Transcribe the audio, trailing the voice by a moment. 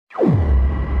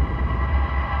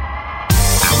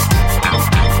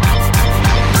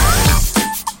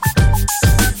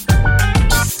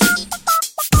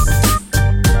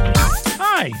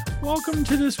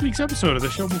welcome to this week's episode of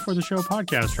the Show Before the Show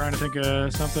podcast. Trying to think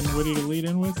of something witty to lead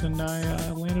in with, and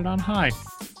I landed on high.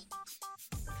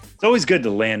 It's always good to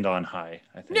land on high,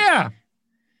 I think. Yeah,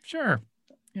 sure.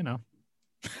 You know.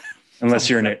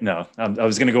 Unless you're I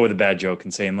was going to go with a bad joke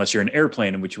and say, unless you're an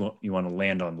airplane in which you want to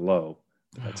land on low.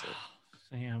 That's it.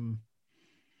 Sam.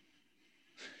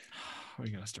 We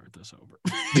got to start this over.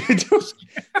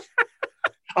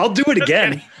 I'll do it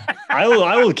again. I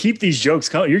will keep these jokes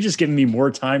coming. You're just giving me more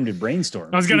time to brainstorm.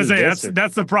 I was going to say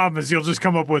that's the problem is you'll just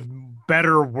come up with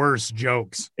better, worse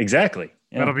jokes. Exactly.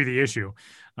 Yeah. That'll be the issue.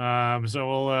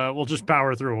 So we'll just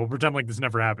power through. We'll pretend like this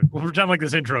never happened. We'll pretend like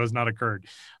this intro has not occurred.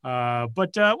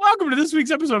 But welcome to this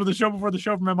week's episode of the Show Before the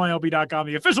Show from MILB.com,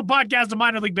 the official podcast of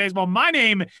minor league baseball. My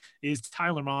name is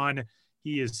Tyler Mon.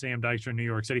 He is Sam Deichmann in New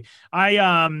York City.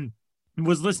 I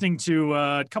was listening to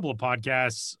a couple of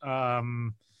podcasts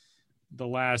the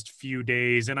last few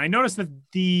days, and I noticed that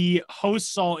the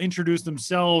hosts all introduce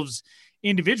themselves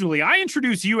individually. I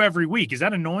introduce you every week. Is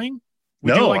that annoying?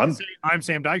 I'm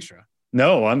Sam Dykstra.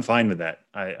 No, I'm fine with that.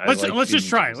 Let's just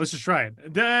try it. Let's just try it.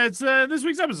 It's this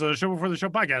week's episode of the Show Before the Show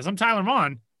podcast. I'm Tyler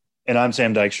Mon. And I'm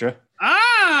Sam Dykstra.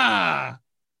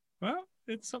 Well,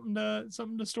 it's something to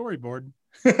storyboard.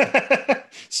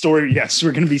 Story, yes.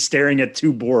 We're going to be staring at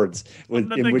two boards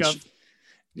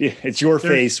it's your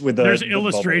face with there's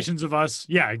illustrations of us.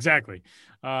 Yeah, exactly.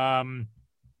 We're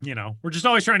just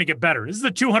always trying to get better. This is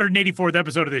the 284th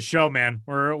episode of this show, man.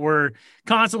 We're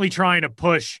constantly trying to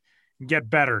push and get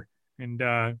better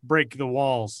and break the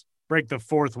walls, break the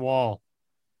fourth wall.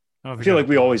 I feel like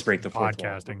we always break the fourth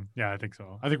podcasting. wall. Yeah, I think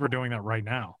so. I think we're doing that right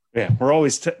now. Yeah, we're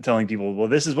always telling people, well,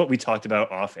 this is what we talked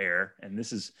about off air, and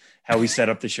this is how we set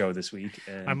up the show this week.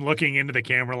 And I'm looking into the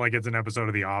camera like it's an episode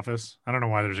of The Office. I don't know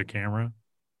why there's a camera.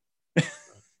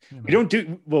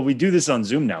 We do this on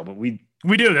Zoom now, but we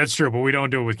do. That's true, but we don't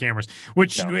do it with cameras,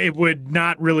 which It would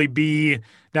not really be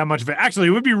that much of it. Actually, it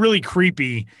would be really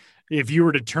creepy if I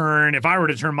were to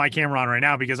turn my camera on right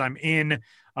now, because I'm in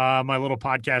my little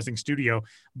podcasting studio,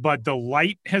 but the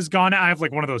light has gone out. I have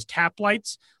like one of those tap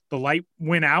lights. The light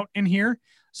went out in here.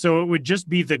 So it would just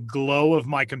be the glow of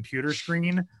my computer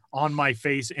screen on my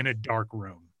face in a dark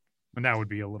room. And that would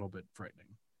be a little bit frightening.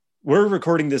 We're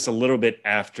recording this a little bit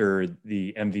after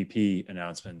the MVP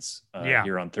announcements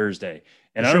here on Thursday.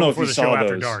 And I don't know if you saw those.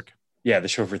 After dark. Yeah, the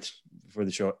show for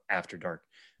the show after dark.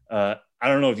 I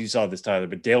don't know if you saw this, Tyler,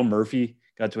 but Dale Murphy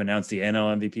got to announce the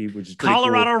NL MVP, which is pretty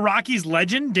Colorado cool. Rockies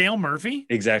legend, Dale Murphy.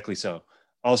 Exactly so.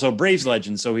 Also Braves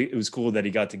legend. So it was cool that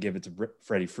he got to give it to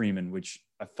Freddie Freeman, which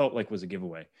I felt like was a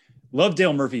giveaway. Love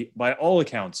Dale Murphy. By all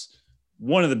accounts,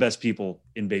 one of the best people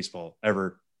in baseball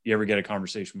ever. You ever get a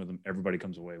conversation with him, everybody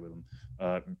comes away with him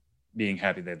being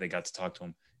happy that they got to talk to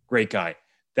him. Great guy.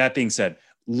 That being said,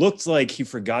 looked like he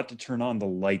forgot to turn on the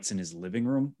lights in his living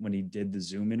room when he did the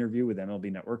Zoom interview with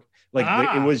MLB Network.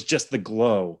 It was just the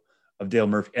glow of Dale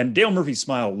Murphy. And Dale Murphy's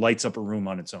smile lights up a room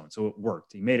on its own. So it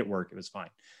worked. He made it work. It was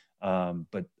fine.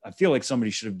 But I feel like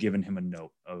somebody should have given him a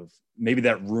note of maybe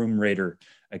that Room Raider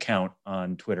account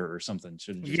on Twitter or something.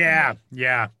 Yeah.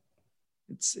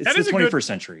 It's the 21st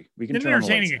century. We can turn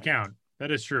entertaining account.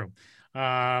 That is true.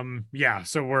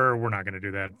 So we're not going to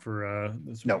do that for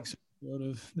this week's episode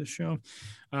of this show,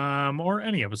 or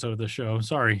any episode of this show.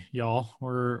 Sorry, y'all.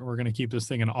 We're going to keep this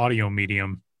thing an audio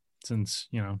medium since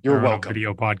you're welcome.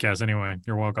 Video podcast anyway.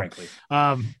 You're welcome. Frankly.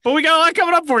 But we got a lot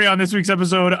coming up for you on this week's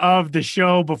episode of the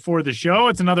Show Before the Show.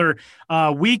 It's another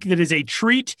week that is a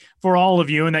treat for all of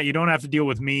you, and that you don't have to deal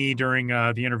with me during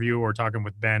the interview or talking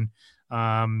with Ben.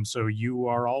 So you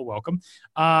are all welcome.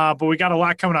 But we got a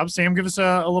lot coming up. Sam, give us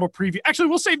a little preview. Actually,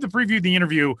 we'll save the preview of the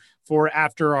interview for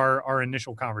after our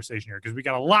initial conversation here, because we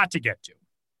got a lot to get to.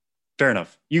 Fair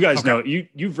enough. You guys know,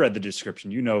 you've read the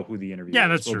description. You know who the interview is. Yeah,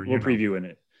 that's true. We'll preview in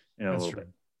it a little bit.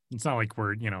 It's not like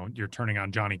you're turning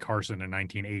on Johnny Carson in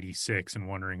 1986 and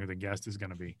wondering who the guest is going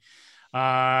to be.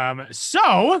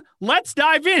 So let's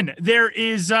dive in.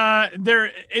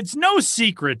 It's no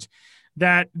secret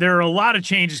that there are a lot of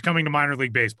changes coming to minor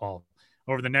league baseball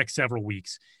over the next several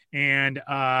weeks. And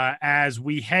as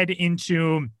we head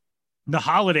into the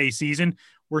holiday season,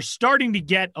 we're starting to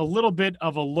get a little bit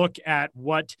of a look at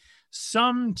what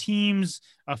some teams'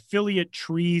 affiliate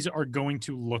trees are going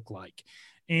to look like.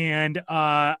 And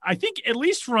I think, at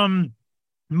least from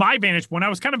my vantage point, I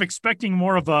was kind of expecting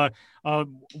more of a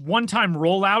one-time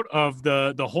rollout of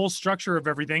the whole structure of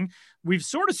everything. We've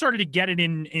sort of started to get it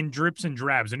in drips and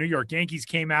drabs. The New York Yankees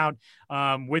came out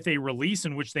with a release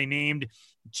in which they named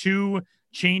two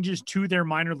changes to their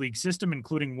minor league system,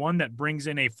 including one that brings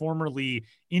in a formerly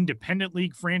independent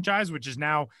league franchise, which is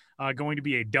now going to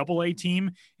be a Double-A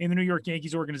team in the New York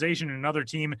Yankees organization, and another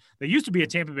team that used to be a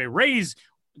Tampa Bay Rays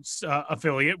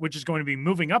affiliate, which is going to be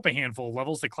moving up a handful of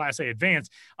levels to Class A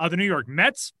Advanced. The New York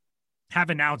Mets have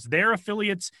announced their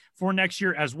affiliates for next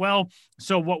year as well.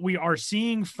 So what we are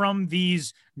seeing from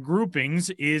these groupings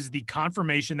is the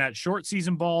confirmation that short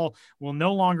season ball will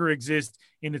no longer exist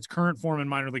in its current form in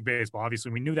minor league baseball. Obviously,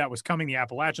 we knew that was coming, the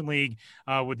Appalachian League,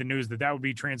 with the news that that would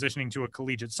be transitioning to a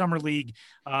collegiate summer league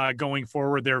going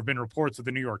forward. There have been reports that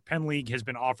the New York Penn League has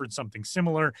been offered something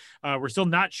similar. We're still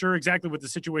not sure exactly what the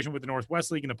situation with the Northwest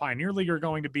League and the Pioneer League are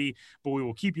going to be, but we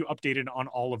will keep you updated on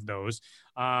all of those.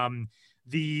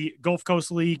 The Gulf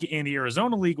Coast League and the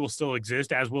Arizona League will still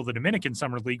exist, as will the Dominican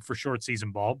Summer League for short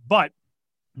season ball. But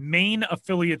main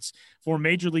affiliates for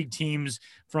major league teams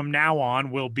from now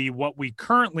on will be what we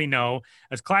currently know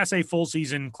as Class A full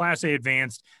season, Class A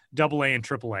advanced, Double-A, and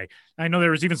Triple-A. I know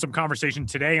there was even some conversation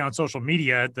today on social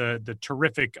media. The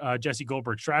terrific Jesse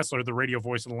Goldberg-Strassler, the radio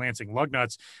voice of the Lansing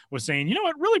Lugnuts, was saying, you know,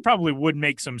 it really probably would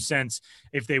make some sense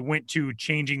if they went to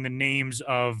changing the names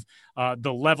of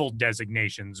the level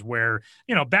designations where,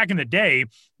 you know, back in the day,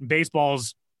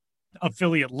 baseball's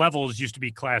affiliate levels used to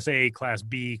be Class A, Class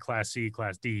B, Class C,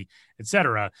 Class D,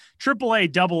 etc. Triple-A,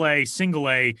 Double-A,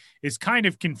 Single-A is kind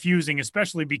of confusing,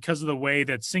 especially because of the way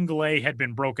that Single-A had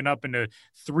been broken up into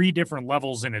 3 different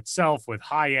levels in itself, with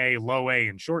High A, Low A,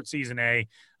 and Short Season A.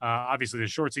 Obviously, the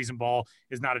short season ball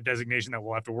is not a designation that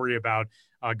we'll have to worry about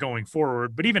going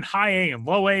forward, but even High A and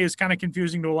Low A is kind of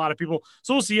confusing to a lot of people.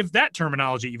 So we'll see if that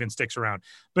terminology even sticks around.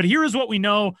 But here is what we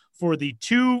know for the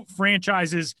 2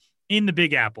 franchises in the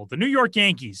Big Apple. The New York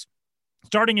Yankees,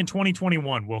 starting in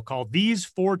 2021, will call these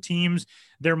 4 teams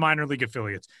their minor league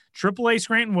affiliates. AAA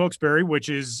Scranton Wilkes-Barre, which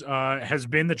is has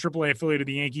been the AAA affiliate of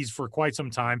the Yankees for quite some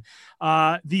time.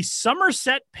 The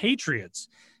Somerset Patriots,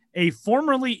 a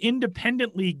formerly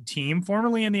independent league team,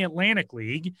 formerly in the Atlantic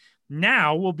League,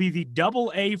 now will be the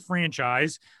Double-A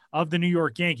franchise of the New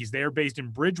York Yankees. They are based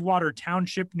in Bridgewater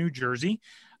Township, New Jersey,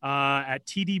 at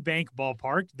TD Bank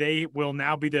Ballpark. They will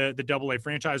now be the Double-A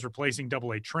franchise, replacing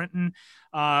Double-A Trenton.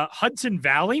 Hudson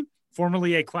Valley,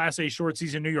 formerly a Class A short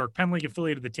season New York Penn League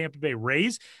affiliate of the Tampa Bay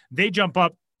Rays, they jump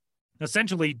up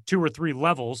essentially 2 or 3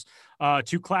 levels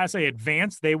to Class A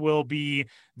Advanced. They will be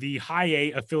the High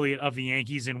A affiliate of the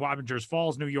Yankees in Wappingers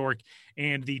Falls, New York,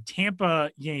 and the Tampa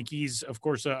Yankees, of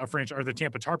course, a franchise, or the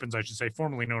Tampa Tarpons, I should say,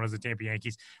 formerly known as the Tampa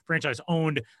Yankees, franchise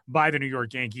owned by the New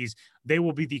York Yankees. They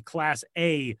will be the Class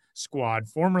A squad,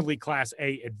 formerly Class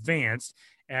A Advanced,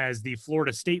 as the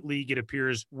Florida State League, it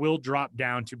appears, will drop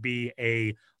down to be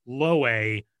a Low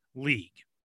A league.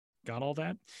 Got all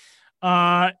that?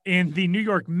 In the New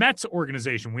York Mets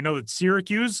organization, we know that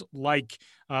Syracuse, like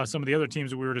some of the other teams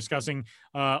that we were discussing,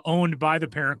 owned by the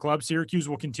parent club. Syracuse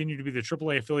will continue to be the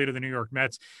AAA affiliate of the New York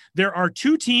Mets. There are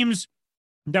 2 teams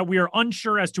that we are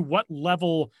unsure as to what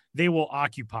level they will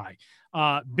occupy.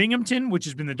 Binghamton, which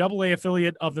has been the Double-A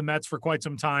affiliate of the Mets for quite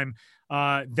some time,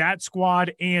 that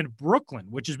squad, and Brooklyn,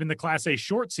 which has been the Class A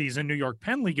short season New York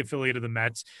Penn League affiliate of the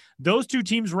Mets. Those 2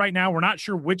 teams right now, we're not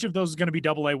sure which of those is going to be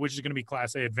Double-A, which is going to be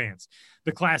Class A Advanced.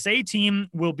 The Class A team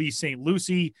will be St.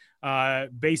 Lucie,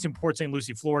 based in Port St.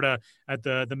 Lucie, Florida, at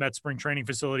the Mets spring training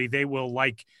facility. They will,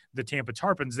 like the Tampa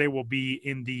Tarpons, they will be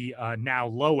in the now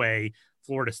Low-A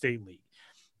Florida State League.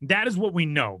 That is what we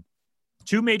know.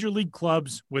 2 major league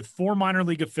clubs with 4 minor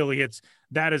league affiliates.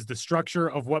 That is the structure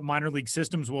of what minor league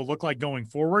systems will look like going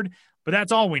forward. But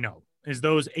that's all we know, is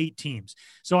those 8 teams.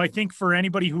 So I think for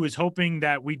anybody who is hoping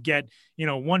that we'd get, you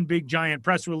know, one big giant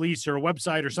press release or a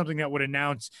website or something that would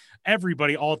announce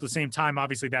everybody all at the same time,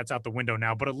 obviously that's out the window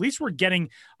now. But at least we're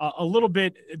getting a little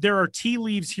bit, there are tea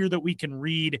leaves here that we can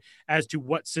read as to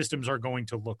what systems are going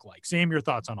to look like. Sam, your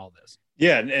thoughts on all this?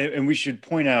 Yeah, and we should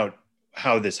point out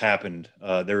how this happened.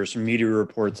 There were some media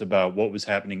reports about what was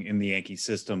happening in the Yankee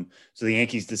system. So the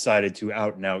Yankees decided to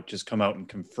out and out just come out and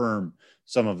confirm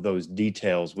some of those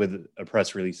details with a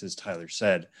press release, as Tyler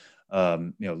said,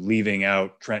 leaving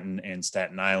out Trenton and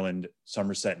Staten Island,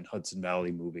 Somerset and Hudson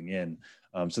Valley moving in.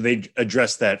 So they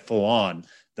addressed that full on.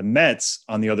 The Mets,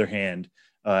 on the other hand,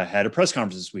 had a press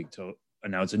conference this week to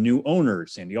announce a new owner.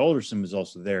 Sandy Alderson was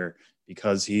also there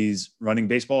because he's running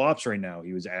baseball ops right now.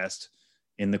 He was asked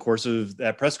in the course of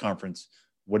that press conference,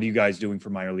 what are you guys doing for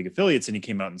minor league affiliates? And he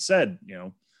came out and said,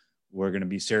 we're going to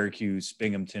be Syracuse,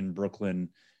 Binghamton, Brooklyn,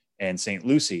 and St.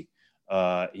 Lucie.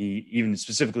 He even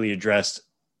specifically addressed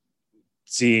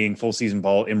seeing full season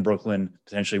ball in Brooklyn,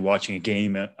 potentially watching a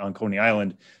game on Coney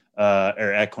Island or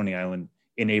at Coney Island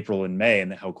in April and May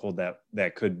and how cold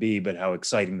that could be, but how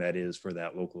exciting that is for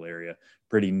that local area.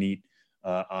 Pretty neat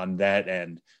on that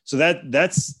end. So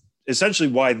that's essentially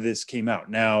why this came out.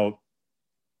 Now,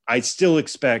 I still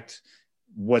expect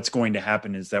what's going to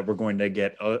happen is that we're going to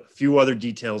get a few other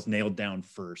details nailed down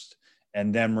first,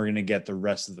 and then we're going to get the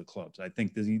rest of the clubs. I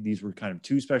think these were kind of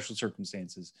two special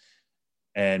circumstances,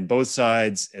 and both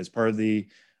sides, as part of the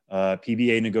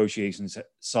PBA negotiations,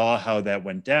 saw how that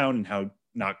went down and how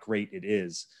not great it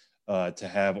is to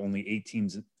have only 8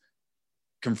 teams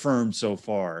confirmed so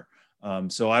far.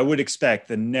 So I would expect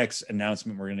the next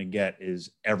announcement we're going to get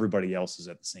is everybody else is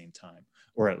at the same time,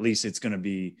 or at least it's going to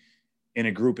be in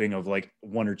a grouping of like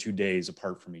 1 or 2 days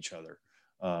apart from each other.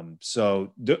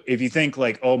 So if you think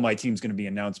like, oh, my team's going to be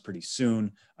announced pretty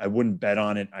soon, I wouldn't bet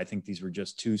on it. I think these were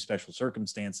just 2 special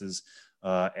circumstances,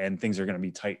 and things are going to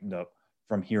be tightened up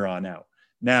from here on out.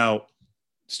 Now,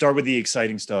 start with the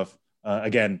exciting stuff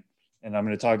again, and I'm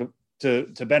going to talk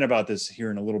to Ben about this here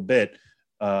in a little bit,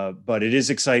 but it is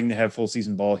exciting to have full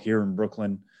season ball here in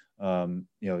Brooklyn.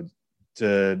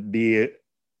 To be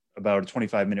about a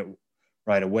 25-minute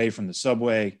ride away from the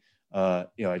subway.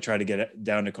 I try to get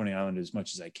down to Coney Island as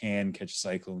much as I can, catch a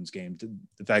Cyclones game.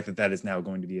 The fact that is now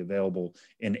going to be available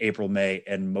in April, May,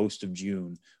 and most of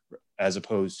June, as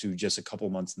opposed to just a couple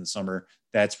months in the summer,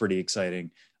 that's pretty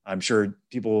exciting. I'm sure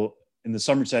people in the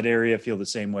Somerset area feel the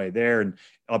same way there, and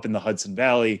up in the Hudson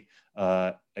Valley.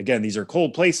 Again, these are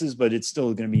cold places, but it's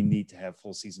still going to be neat to have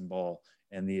full season ball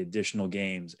and the additional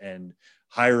games and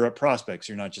higher up prospects.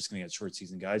 You're not just going to get short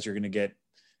season guys. You're going to get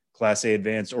Class A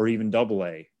advanced or even double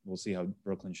A. We'll see how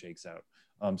Brooklyn shakes out.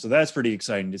 So that's pretty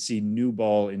exciting to see new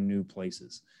ball in new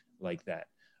places like that.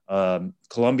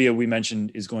 Columbia, we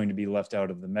mentioned, is going to be left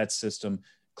out of the Mets system.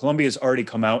 Columbia has already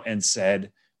come out and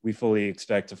said, we fully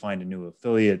expect to find a new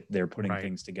affiliate. They're putting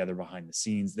things together behind the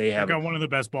scenes. They've got one of the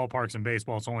best ballparks in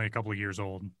baseball. It's only a couple of years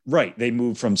old. Right. They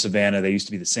moved from Savannah. They used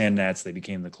to be the Sand Gnats. They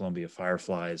became the Columbia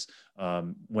Fireflies.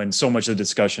 When so much of the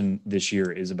discussion this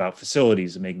year is about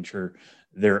facilities and making sure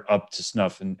they're up to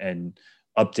snuff and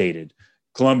updated.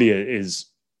 Columbia is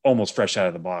almost fresh out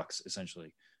of the box,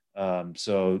 essentially.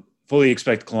 So fully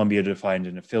expect Columbia to find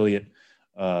an affiliate.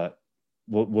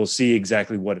 We'll see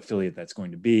exactly what affiliate that's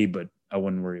going to be, but I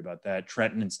wouldn't worry about that.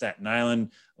 Trenton and Staten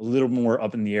Island, a little more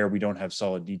up in the air. We don't have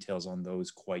solid details on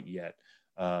those quite yet.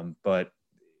 But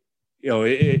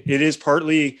it is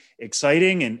partly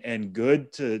exciting and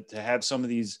good to have some of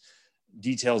these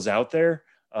details out there.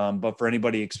 But for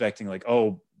anybody expecting like,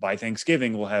 oh, by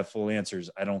Thanksgiving, we'll have full answers,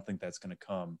 I don't think that's going to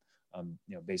come.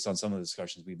 Based on some of the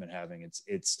discussions we've been having,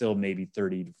 it's still maybe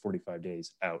 30 to 45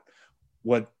 days out.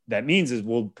 What that means is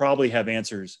we'll probably have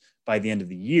answers by the end of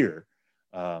the year,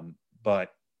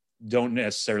 but don't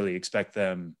necessarily expect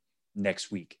them next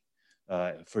week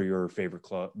for your favorite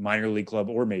club, minor league club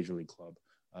or major league club,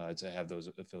 to have those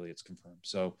affiliates confirmed.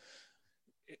 So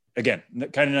again,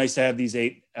 kind of nice to have these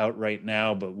 8 out right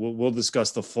now, but we'll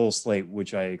discuss the full slate,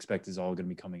 which I expect is all going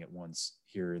to be coming at once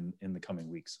here in the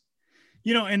coming weeks.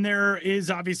 And there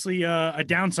is obviously a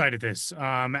downside of this.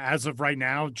 As of right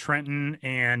now, Trenton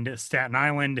and Staten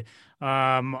Island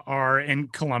are in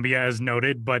Columbia, as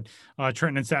noted, but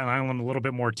Trenton and Staten Island a little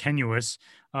bit more tenuous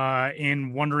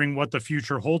in wondering what the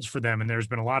future holds for them. And there's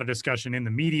been a lot of discussion in the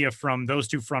media from those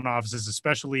 2 front offices,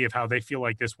 especially of how they feel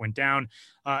like this went down.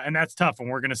 And that's tough.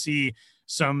 And we're going to see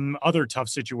some other tough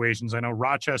situations. I know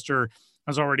Rochester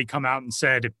has already come out and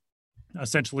said,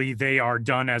 essentially, they are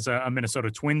done as a Minnesota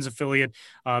Twins affiliate.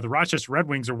 The Rochester Red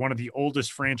Wings are one of the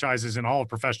oldest franchises in all of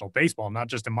professional baseball, not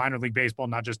just in minor league baseball,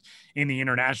 not just in the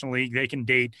International League. They can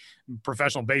date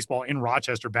professional baseball in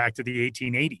Rochester back to the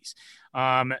 1880s.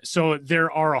 So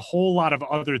there are a whole lot of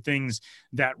other things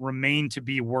that remain to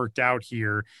be worked out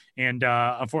here. And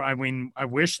I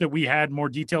wish that we had more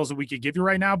details that we could give you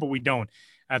right now, but we don't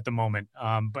at the moment.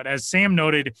 But as Sam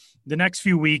noted, the next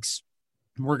few weeks,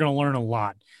 we're going to learn a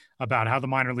lot about how the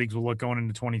minor leagues will look going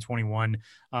into 2021.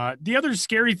 The other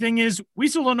scary thing is we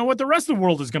still don't know what the rest of the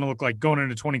world is going to look like going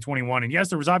into 2021. And yes,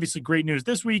 there was obviously great news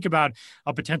this week about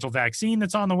a potential vaccine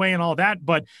that's on the way and all that,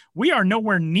 but we are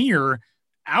nowhere near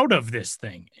out of this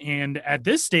thing. And at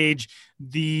this stage,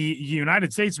 the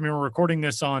United States, we're recording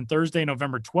this on Thursday,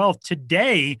 November 12th.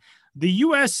 Today, the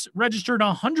U.S. registered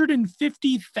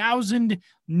 150,000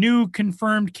 new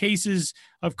confirmed cases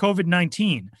of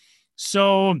COVID-19.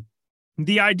 So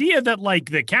the idea that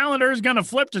like the calendar is going to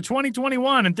flip to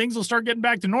 2021 and things will start getting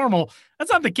back to normal,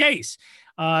 that's not the case.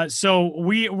 So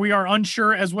we are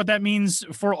unsure as what that means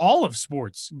for all of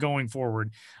sports going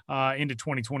forward into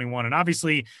 2021. And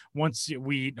obviously, once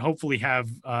we hopefully have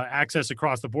access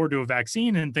across the board to a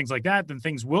vaccine and things like that, then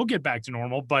things will get back to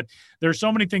normal. But there's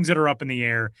so many things that are up in the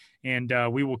air, and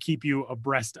we will keep you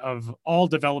abreast of all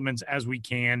developments as we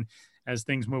can as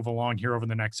things move along here over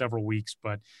the next several weeks.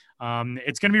 But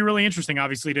it's going to be really interesting,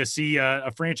 obviously, to see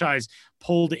a franchise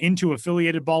pulled into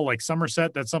affiliated ball like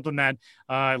Somerset. That's something that,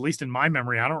 at least in my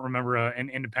memory, I don't remember an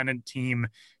independent team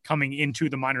coming into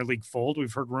the minor league fold.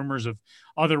 We've heard rumors of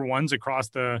other ones across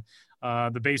the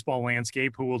baseball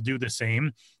landscape who will do the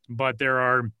same, but there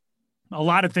are a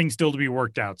lot of things still to be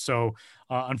worked out. So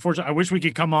unfortunately, I wish we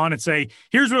could come on and say,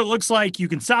 here's what it looks like. You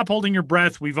can stop holding your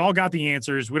breath. We've all got the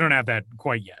answers. We don't have that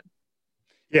quite yet.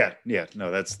 Yeah.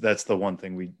 No, that's the one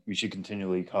thing we should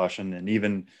continually caution. And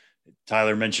even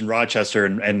Tyler mentioned Rochester,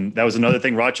 and that was another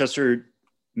thing Rochester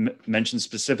mentioned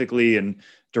specifically and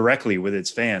directly with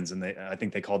its fans. And I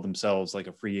think they called themselves like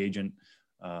a free agent.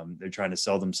 They're trying to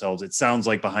sell themselves. It sounds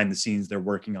like behind the scenes, they're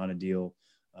working on a deal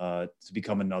to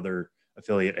become another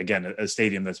affiliate. Again, a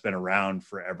stadium that's been around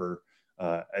forever.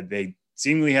 They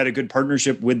seemingly had a good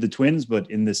partnership with the Twins, but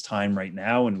in this time right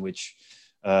now in which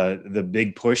the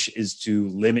big push is to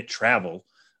limit travel,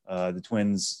 the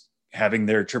Twins having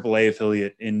their AAA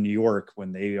affiliate in New York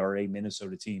when they are a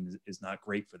Minnesota team is not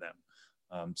great for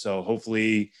them. So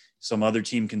hopefully some other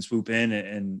team can swoop in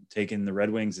and take in the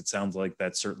Red Wings. It sounds like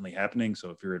that's certainly happening.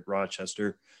 So if you're at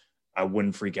Rochester, I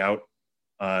wouldn't freak out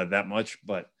that much,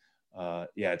 but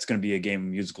yeah, it's going to be a game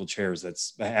of musical chairs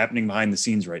that's happening behind the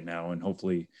scenes right now. And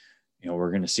hopefully,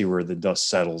 we're going to see where the dust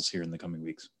settles here in the coming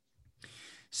weeks.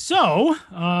 So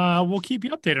we'll keep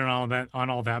you updated on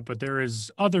all that, but there is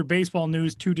other baseball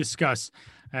news to discuss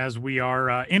as we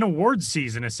are in awards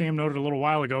season. As Sam noted a little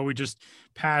while ago, we just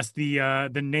passed the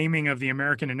naming of the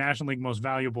American and National League most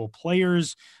valuable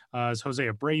players, as Jose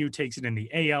Abreu takes it in the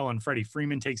AL and Freddie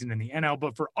Freeman takes it in the NL.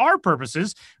 But for our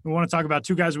purposes, we want to talk about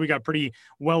two guys we got pretty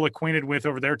well acquainted with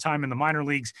over their time in the minor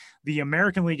leagues, the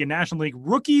American League and National League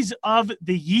Rookies of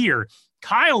the Year.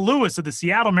 Kyle Lewis of the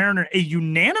Seattle Mariners, a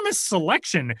unanimous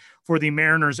selection for the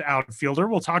Mariners outfielder.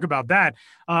 We'll talk about that.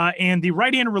 And the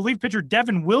right-handed relief pitcher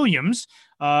Devin Williams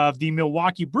of the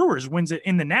Milwaukee Brewers wins it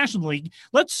in the National League.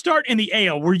 Let's start in the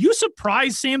AL. Were you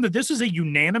surprised, Sam, that this was a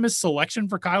unanimous selection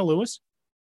for Kyle Lewis?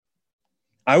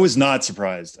 I was not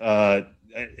surprised.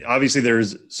 Obviously,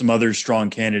 there's some other strong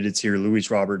candidates here.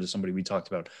 Luis Robert is somebody we talked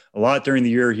about a lot during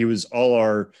the year. He was all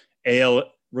our AL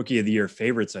Rookie of the Year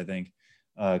favorites, I think.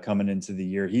 Coming into the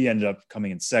year, he ended up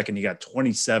coming in second. He got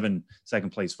 27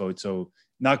 second place votes, so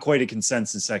not quite a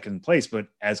consensus second place, but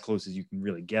as close as you can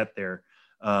really get there.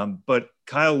 But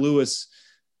Kyle Lewis,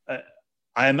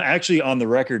 I'm actually on the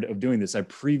record of doing this. I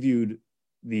previewed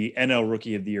the NL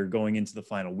Rookie of the Year going into the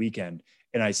final weekend,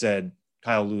 and I said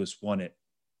Kyle Lewis won it.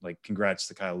 Like, congrats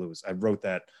to Kyle Lewis. I wrote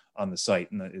that on the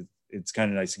site, and it's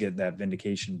kind of nice to get that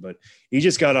vindication. But he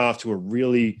just got off to a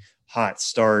really hot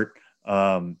start.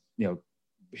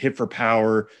 Hit for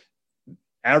power,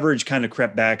 average kind of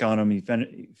crept back on him. He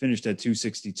finished at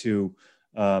 262,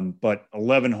 but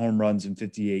 11 home runs in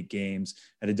 58 games,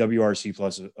 had a WRC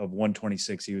plus of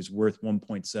 126. He was worth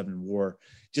 1.7 WAR.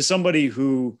 Just somebody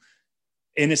who,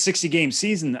 in a 60-game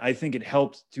season, I think it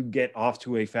helped to get off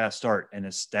to a fast start and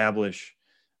establish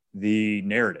the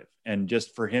narrative. And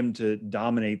just for him to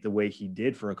dominate the way he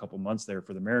did for a couple months there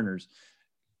for the Mariners,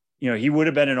 he would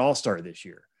have been an all-star this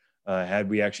year. Had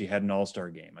we actually had an all-star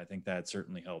game. I think that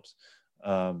certainly helps.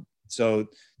 And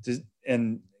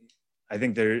I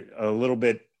think there a little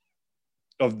bit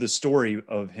of the story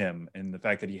of him and the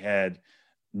fact that he had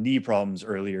knee problems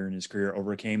earlier in his career,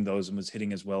 overcame those and was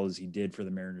hitting as well as he did for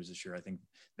the Mariners this year. I think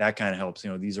that kind of helps.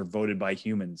 These are voted by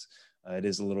humans. It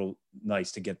is a little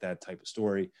nice to get that type of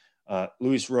story.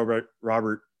 Luis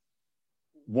Robert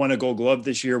won a Gold Glove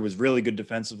this year, was really good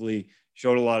defensively,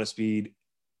 showed a lot of speed.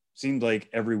 Seemed like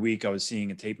every week I was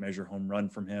seeing a tape measure home run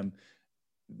from him.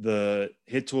 The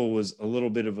hit tool was a little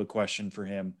bit of a question for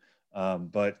him,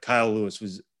 but Kyle Lewis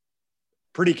was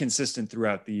pretty consistent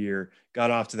throughout the year,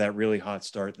 got off to that really hot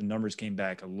start. The numbers came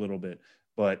back a little bit,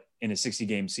 but in a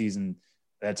 60-game season,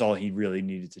 that's all he really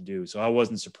needed to do. So I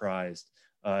wasn't surprised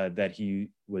that he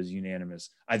was unanimous.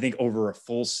 I think over a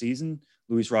full season,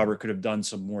 Luis Robert could have done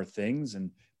some more things,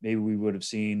 and maybe we would have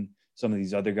seen some of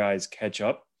these other guys catch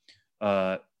up.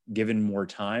 Given more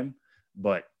time,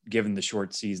 but given the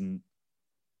short season,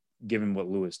 given what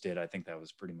Lewis did, I think that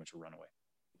was pretty much a runaway.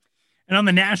 And on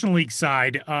the National League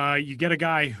side, you get a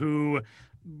guy who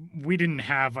we didn't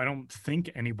have, I don't think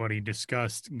anybody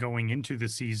discussed going into the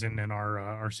season in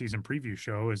our season preview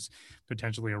show as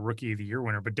potentially a rookie of the year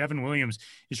winner. But Devin Williams,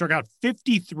 he struck out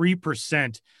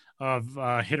 53%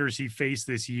 of hitters he faced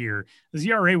this year. His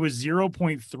ERA was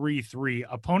 0.33.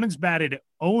 Opponents batted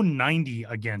 0.90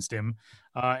 against him.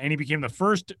 And he became the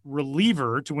first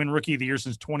reliever to win Rookie of the Year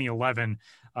since 2011.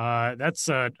 That's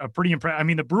a pretty impressive. I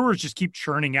mean, the Brewers just keep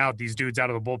churning out these dudes out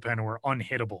of the bullpen who are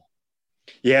unhittable.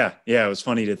 Yeah. It was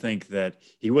funny to think that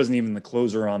he wasn't even the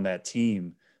closer on that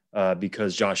team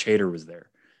because Josh Hader was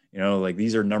there. You know, like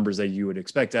these are numbers that you would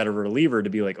expect out of a reliever to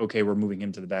be like, okay, we're moving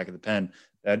him to the back of the pen.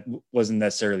 That wasn't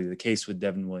necessarily the case with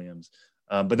Devin Williams.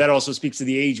 But that also speaks to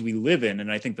the age we live in.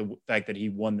 And I think the fact that he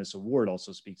won this award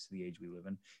also speaks to the age we live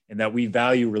in, and that we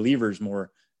value relievers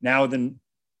more now than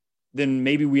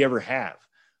maybe we ever have,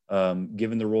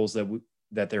 given the roles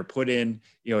that they're put in.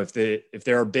 You know, if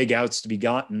there are big outs to be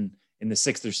gotten in the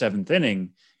 6th or 7th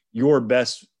inning, your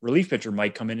best relief pitcher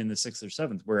might come in the 6th or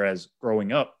 7th. Whereas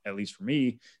growing up, at least for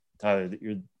me, Tyler,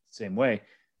 you're the same way.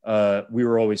 We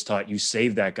were always taught you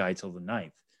save that guy till the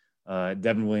 9th.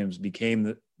 Devin Williams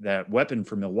became that weapon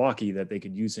for Milwaukee, that they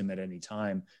could use him at any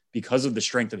time because of the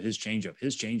strength of his changeup.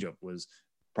 His changeup was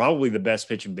probably the best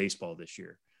pitch in baseball this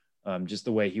year. Just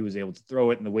the way he was able to throw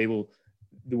it and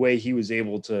the way he was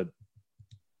able to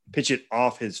pitch it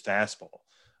off his fastball.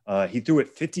 He threw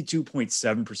it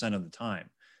 52.7% of the time,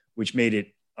 which made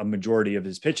it a majority of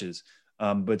his pitches.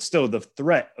 But still, the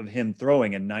threat of him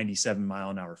throwing a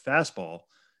 97-mile-an-hour fastball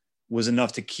was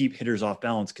enough to keep hitters off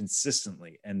balance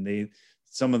consistently. And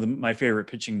some of my favorite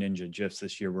pitching ninja gifs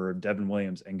this year were Devin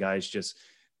Williams and guys just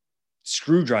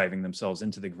screw driving themselves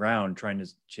into the ground trying to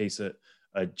chase a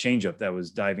changeup that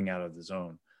was diving out of the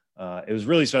zone. It was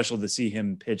really special to see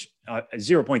him pitch a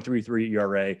 0.33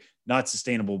 ERA, not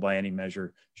sustainable by any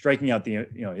measure, striking out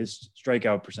his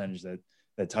strikeout percentage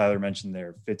that Tyler mentioned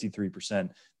there, 53%.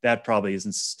 That probably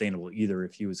isn't sustainable either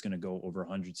if he was going to go over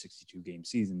 162 game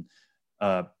season.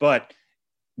 But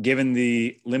given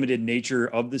the limited nature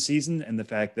of the season and the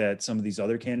fact that some of these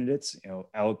other candidates,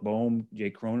 Alec Boehm,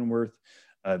 Jake Cronenworth,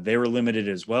 they were limited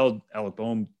as well. Alec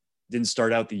Boehm didn't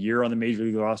start out the year on the major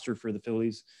league roster for the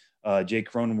Phillies. Jake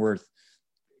Cronenworth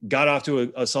got off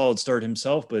to a solid start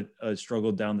himself, but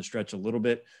struggled down the stretch a little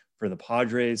bit for the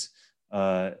Padres.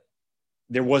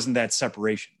 There wasn't that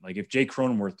separation. Like if Jake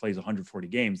Cronenworth plays 140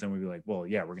 games, then we'd be like, well,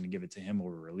 yeah, we're going to give it to him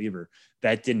over a reliever.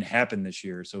 That didn't happen this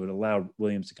year. So it allowed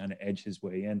Williams to kind of edge his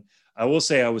way in. I will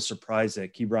say I was surprised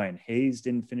that Ke'Bryan Hayes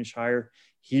didn't finish higher.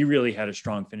 He really had a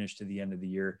strong finish to the end of the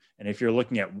year. And if you're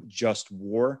looking at just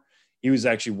WAR, he was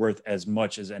actually worth as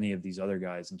much as any of these other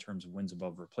guys in terms of wins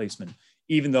above replacement,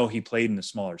 even though he played in a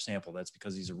smaller sample. That's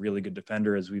because he's a really good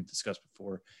defender, as we've discussed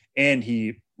before. And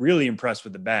he really impressed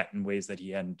with the bat in ways that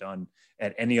he hadn't done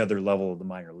at any other level of the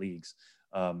minor leagues.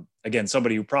 Again,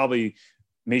 somebody who probably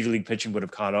major league pitching would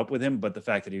have caught up with him, but the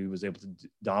fact that he was able to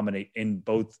dominate in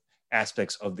both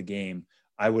aspects of the game,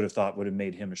 I would have thought would have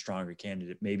made him a stronger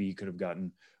candidate. Maybe he could have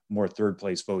gotten more third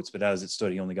place votes, but as it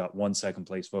stood, he only got 1 second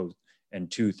place vote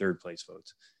and 2 third place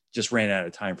votes. Just ran out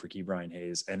of time for Ke'Bryan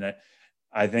Hayes. And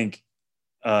I think,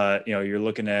 you're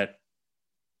looking at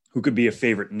who could be a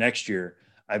favorite next year.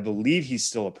 I believe he's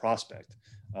still a prospect.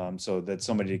 So that's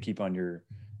somebody to keep on your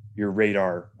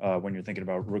radar when you're thinking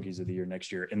about rookies of the year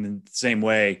next year. And then the same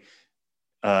way,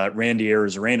 Randy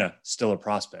Arozarena, still a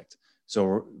prospect.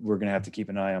 So we're going to have to keep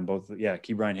an eye on both. Yeah,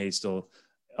 Ke'Bryan Hayes still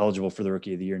eligible for the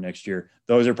rookie of the year next year.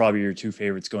 Those are probably your 2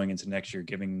 favorites going into next year,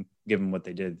 given what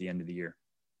they did at the end of the year.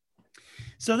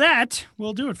 So that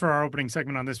will do it for our opening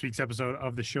segment on this week's episode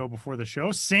of the show before the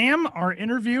show. Sam, our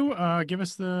interview, give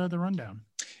us the rundown.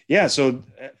 Yeah. So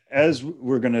as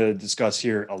we're going to discuss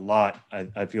here a lot,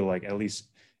 I feel like at least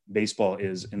baseball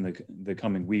is in the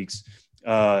coming weeks.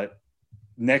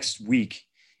 Next week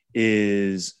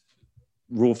is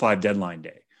Rule 5 deadline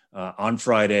day. On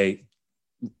Friday,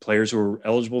 players who are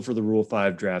eligible for the Rule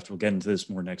 5 draft, we'll get into this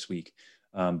more next week,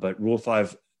 but Rule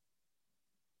 5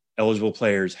 eligible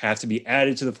players have to be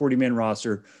added to the 40-man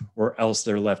roster or else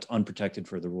they're left unprotected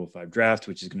for the Rule 5 draft,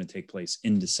 which is going to take place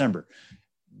in December.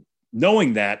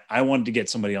 Knowing that, I wanted to get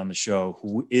somebody on the show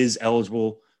who is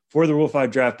eligible for the Rule 5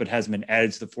 draft but hasn't been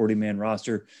added to the 40-man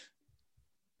roster.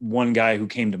 One guy who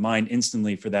came to mind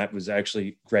instantly for that was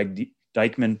actually Greg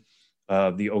Deichmann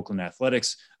of the Oakland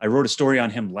Athletics. I wrote a story on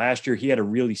him last year. He had a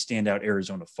really standout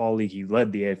Arizona Fall League. He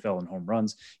led the AFL in home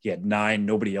runs. He had 9.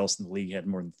 Nobody else in the league had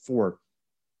more than 4.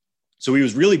 So he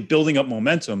was really building up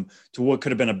momentum to what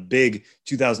could have been a big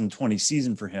 2020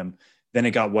 season for him. Then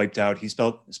it got wiped out. He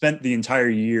spent the entire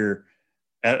year,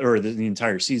 or the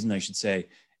entire season, I should say,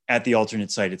 at the alternate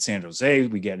site at San Jose.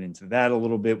 We get into that a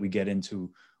little bit. We get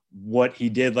into what he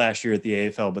did last year at the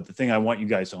AFL. But the thing I want you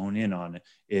guys to hone in on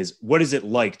is, what is it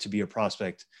like to be a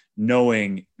prospect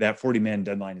knowing that 40-man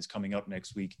deadline is coming up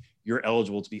next week? You're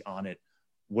eligible to be on it.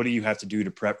 What do you have to do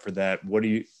to prep for that? What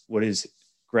is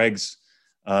Greg's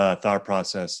thought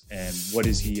process, and what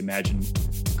does he imagine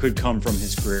could come from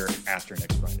his career after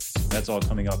next Friday? So that's all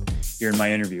coming up here in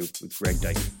my interview with Greg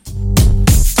Deichmann.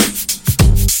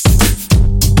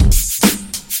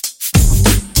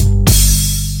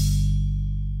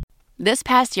 This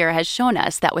past year has shown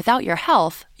us that without your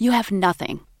health, you have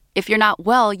nothing. If you're not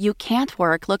well, you can't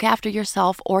work, look after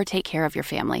yourself, or take care of your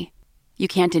family. You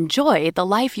can't enjoy the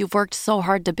life you've worked so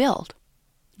hard to build.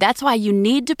 That's why you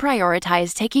need to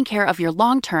prioritize taking care of your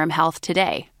long-term health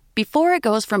today, before it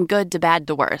goes from good to bad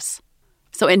to worse.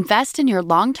 So invest in your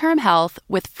long-term health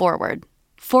with Forward.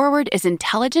 Forward is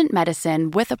intelligent medicine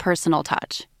with a personal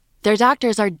touch. Their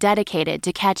doctors are dedicated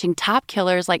to catching top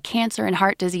killers like cancer and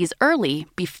heart disease early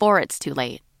before it's too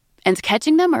late. And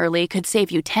catching them early could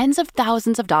save you tens of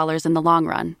thousands of dollars in the long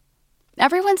run.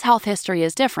 Everyone's health history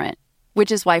is different,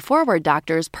 which is why Forward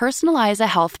doctors personalize a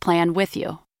health plan with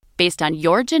you, based on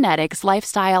your genetics,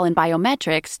 lifestyle, and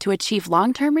biometrics to achieve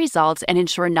long-term results and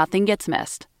ensure nothing gets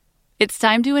missed. It's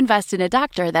time to invest in a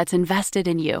doctor that's invested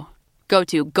in you. Go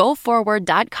to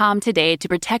goforward.com today to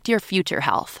protect your future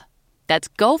health. That's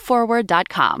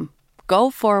goforward.com.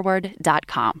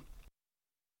 Goforward.com.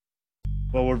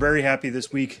 Well, we're very happy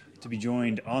this week to be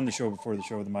joined on the show before the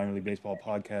show, the Minor League Baseball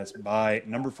podcast, by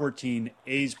number 14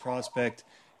 A's prospect,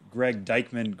 Greg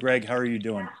Deichmann. Greg, how are you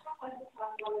doing?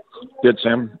 Good,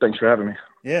 Sam. Thanks for having me.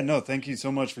 Yeah, no, thank you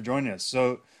so much for joining us.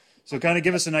 So kind of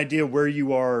give us an idea where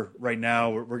you are right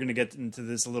now. We're going to get into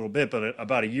this a little bit, but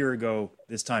about a year ago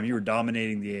this time, you were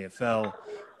dominating the AFL.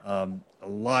 A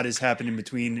lot has happened in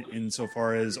between,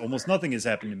 insofar as almost nothing has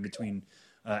happened in between,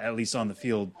 at least on the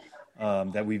field,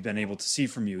 that we've been able to see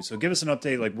from you. So give us an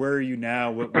update. Like, where are you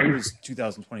now? What was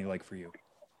 2020 like for you?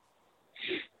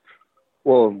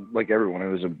 Well, like everyone, it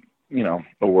was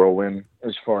a whirlwind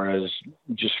as far as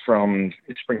just from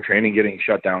spring training getting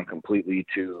shut down completely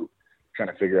to trying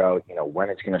to figure out, when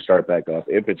it's going to start back up,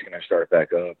 if it's going to start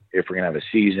back up, if we're going to have a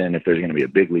season, if there's going to be a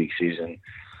big league season,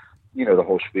 the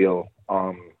whole spiel.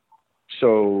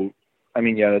 So,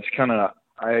 that's kind of,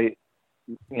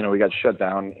 we got shut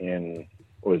down in,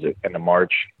 end of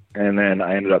March. And then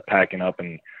I ended up packing up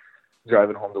and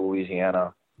driving home to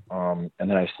Louisiana. And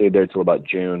then I stayed there till about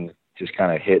June, just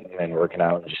kind of hitting and working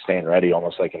out and just staying ready,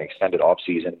 almost like an extended off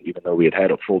season, even though we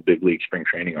had a full big league spring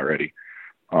training already.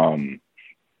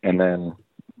 And then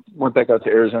went back out to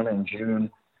Arizona in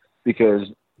June because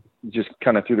just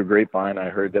kind of through the grapevine, I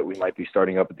heard that we might be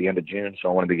starting up at the end of June. So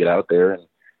I wanted to get out there, and,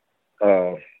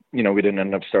 we didn't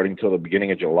end up starting till the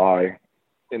beginning of July.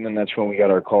 And then that's when we got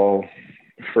our call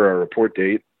for our report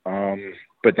date.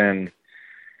 But then,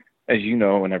 as you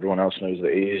know, and everyone else knows, the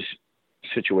A's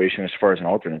situation as far as an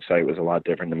alternate site was a lot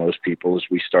different than most people's.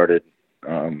 We started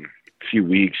a few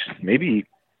weeks, maybe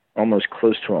almost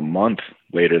close to a month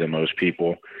later than most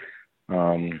people.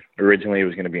 Originally it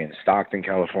was going to be in Stockton,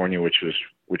 California, which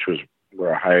was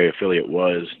where our high affiliate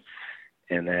was.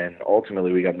 And then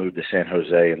ultimately we got moved to San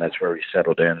Jose, and that's where we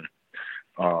settled in.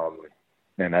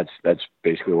 And that's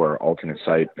basically where our alternate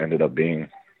site ended up being.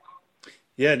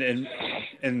 Yeah.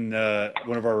 And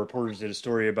one of our reporters did a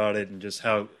story about it and just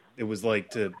how it was like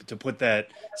to put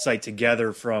that site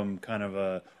together from kind of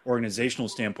a organizational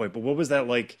standpoint. But what was that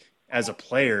like as a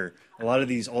player? A lot of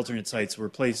these alternate sites were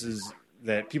places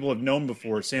that people have known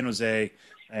before. San Jose,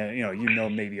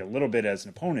 maybe a little bit as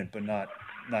an opponent, but not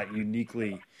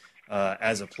uniquely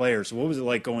as a player. So what was it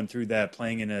like going through that,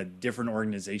 playing in a different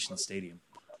organization stadium?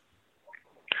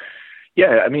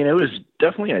 Yeah, it was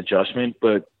definitely an adjustment,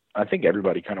 but I think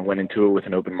everybody kind of went into it with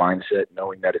an open mindset,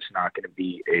 knowing that it's not going to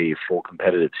be a full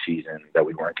competitive season, that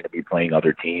we weren't going to be playing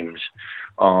other teams,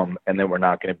 and then we're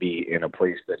not going to be in a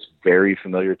place that's very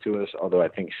familiar to us, although I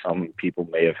think some people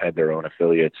may have had their own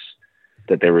affiliates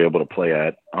that they were able to play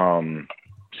at.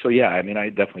 So, yeah, I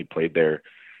definitely played there,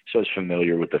 so I was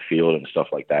familiar with the field and stuff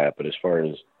like that. But as far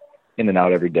as in and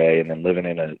out every day and then living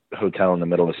in a hotel in the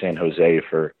middle of San Jose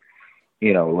for, a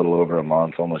little over a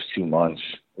month, almost 2 months,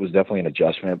 it was definitely an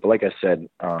adjustment. But like I said,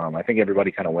 I think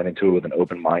everybody kind of went into it with an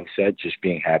open mindset, just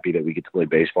being happy that we get to play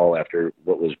baseball after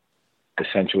what was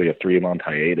essentially a 3-month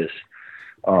hiatus.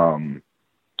 So,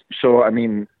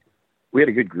 we had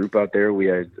a good group out there. We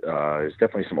had there's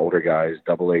definitely some older guys,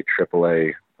 AA,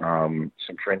 AAA, some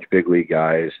fringe big league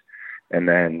guys, and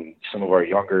then some of our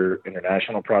younger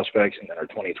international prospects, and then our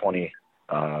 2020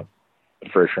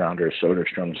 first rounder,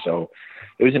 Soderstrom. So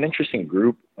it was an interesting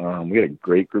group. We had a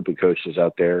great group of coaches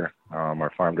out there.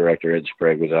 Our farm director, Ed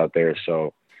Sprague, was out there.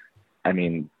 So, I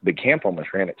mean, the camp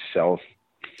almost ran itself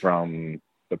from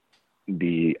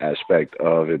the aspect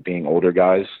of it being older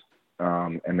guys.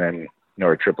 And then,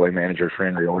 our AAA manager,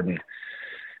 Fran Riordan,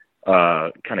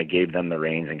 kind of gave them the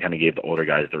reins and kind of gave the older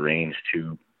guys the reins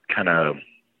to kind of,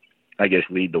 I guess,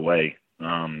 lead the way.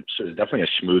 So it was definitely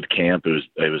a smooth camp. It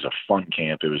was a fun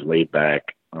camp. It was laid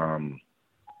back.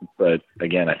 But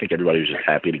again, I think everybody was just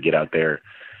happy to get out there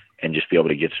and just be able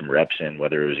to get some reps in,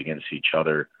 whether it was against each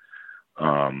other,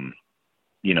 in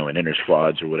inter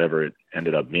squads or whatever it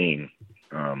ended up being.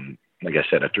 Like I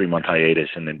said, a 3-month hiatus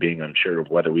and then being unsure of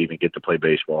whether we even get to play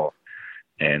baseball.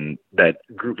 And that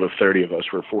group of 30 of us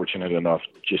were fortunate enough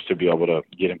just to be able to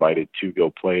get invited to go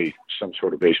play some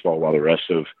sort of baseball while the rest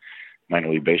of minor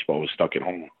league baseball was stuck at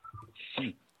home.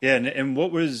 Yeah. And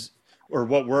what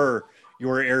were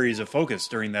your areas of focus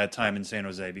during that time in San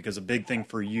Jose? Because a big thing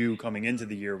for you coming into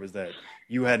the year was that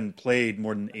you hadn't played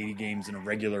more than 80 games in a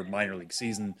regular minor league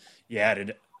season. You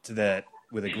added to that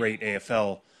with a great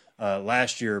AFL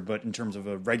last year, but in terms of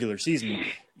a regular season,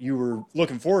 you were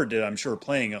looking forward to, I'm sure,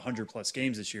 playing 100+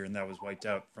 games this year, and that was wiped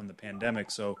out from the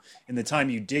pandemic. So in the time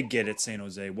you did get at San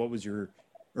Jose, what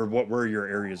were your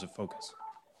areas of focus?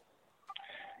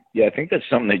 Yeah, I think that's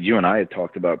something that you and I had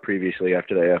talked about previously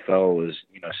after the AFL was,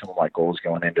 some of my goals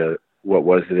going into what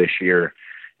was this year,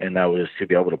 and that was to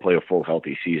be able to play a full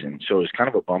healthy season. So it was kind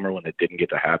of a bummer when it didn't get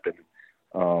to happen.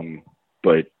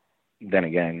 But then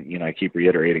again, I keep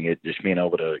reiterating it, just being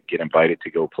able to get invited to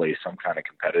go play some kind of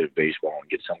competitive baseball and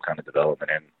get some kind of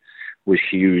development in was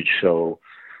huge. So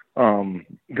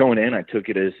going in, I took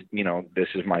it as, this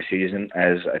is my season,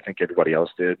 as I think everybody else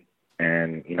did.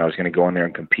 And, I was going to go in there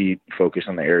and compete, focus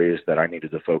on the areas that I needed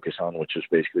to focus on, which was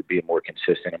basically being more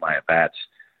consistent in my at-bats.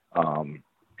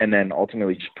 And then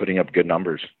ultimately just putting up good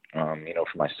numbers, for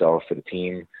myself, for the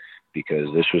team,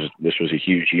 because this was a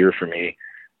huge year for me.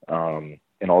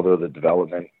 And although the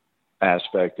development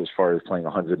aspect as far as playing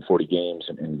 140 games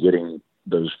and getting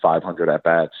those 500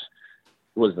 at-bats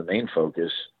was the main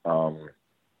focus,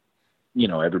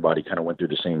 everybody kind of went through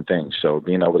the same thing. So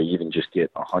being able to even just get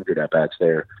 100 at-bats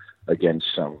there against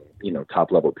some,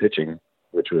 top-level pitching,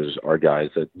 which was our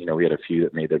guys that, we had a few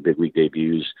that made their big league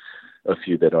debuts, a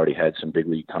few that already had some big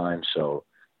league time. So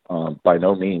by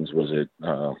no means was it,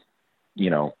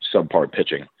 subpar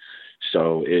pitching.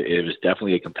 So it was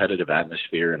definitely a competitive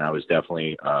atmosphere, and I was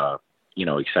definitely,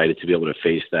 excited to be able to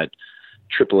face that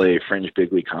AAA fringe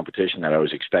big league competition that I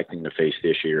was expecting to face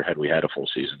this year had we had a full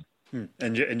season.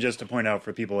 And just to point out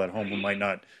for people at home who might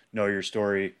not know your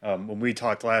story, when we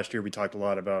talked last year, we talked a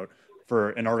lot about,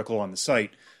 for an article on the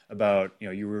site, about,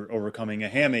 you were overcoming a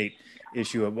hamate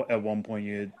issue at one point.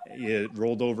 You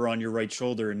rolled over on your right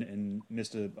shoulder and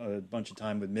missed a bunch of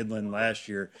time with Midland last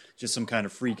year, just some kind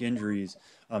of freak injuries.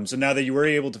 So now that you were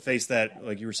able to face that,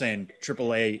 like you were saying,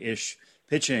 AAA-ish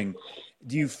pitching,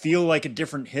 do you feel like a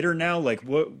different hitter now? Like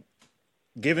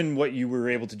given what you were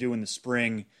able to do in the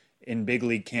spring in big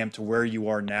league camp to where you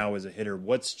are now as a hitter,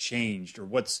 what's changed or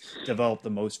what's developed the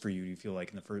most for you, do you feel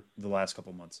like, in the last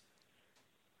couple of months?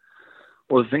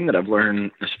 Well, the thing that I've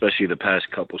learned, especially the past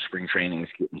couple spring trainings,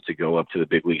 getting to go up to the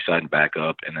big league side and back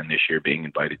up, and then this year being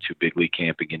invited to big league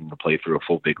camp and getting to play through a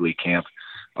full big league camp,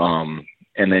 and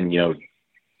then,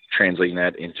 translating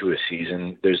that into a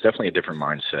season, there's definitely a different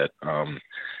mindset.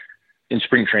 In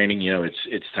spring training,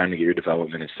 it's time to get your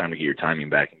development, it's time to get your timing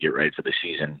back and get ready for the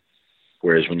season.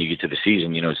 Whereas when you get to the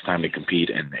season, it's time to compete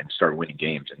and start winning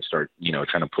games and start,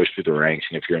 trying to push through the ranks.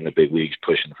 And if you're in the big leagues,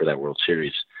 pushing for that World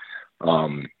Series.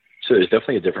 So there's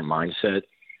definitely a different mindset.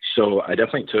 So I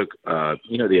definitely took,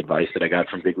 the advice that I got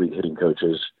from big league hitting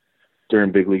coaches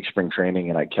during big league spring training,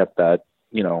 and I kept that,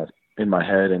 in my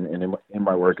head and in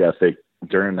my work ethic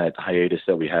during that hiatus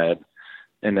that we had.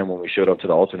 And then when we showed up to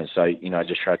the alternate site, I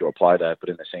just tried to apply that, but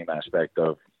in the same aspect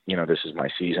of, this is my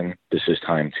season. This is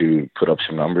time to put up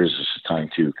some numbers. This is time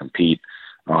to compete.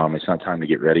 It's not time to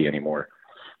get ready anymore.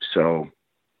 So,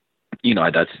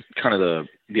 that's kind of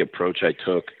the approach I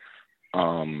took.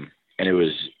 And it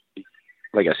was,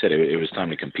 like I said, it was time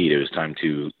to compete. It was time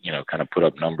to, kind of put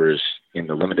up numbers in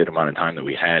the limited amount of time that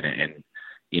we had and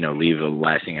leave a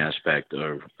lasting aspect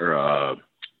or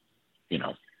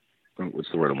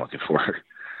what's the word I'm looking for?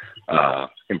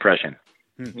 Impression.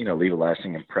 Leave a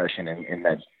lasting impression in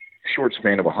that short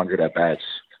span of 100 at-bats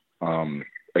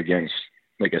against,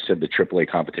 like I said, the AAA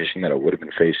competition that I would have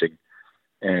been facing.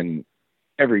 And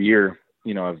every year,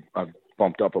 I've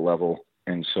bumped up a level.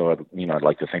 And so, I'd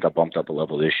like to think I bumped up a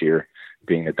level this year,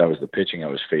 being that was the pitching I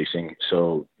was facing.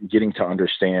 So getting to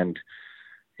understand,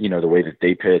 the way that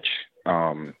they pitch.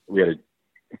 We had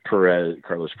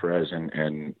Carlos Perez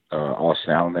and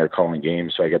Austin Allen there calling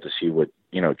games. So I got to see what,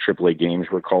 AAA games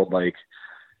were called like.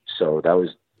 So that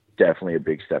was definitely a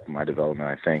big step in my development,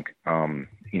 I think.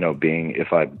 Being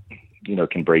if I,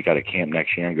 can break out of camp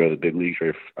next year and go to the big leagues, or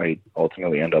if I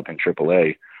ultimately end up in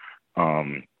AAA,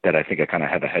 that I think I kind of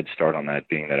have a head start on that,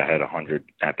 being that I had 100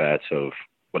 at-bats of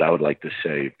what I would like to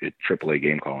say AAA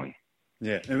game calling.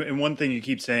 Yeah, and one thing you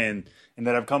keep saying, and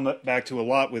that I've come back to a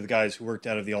lot with guys who worked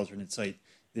out of the alternate site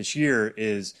this year,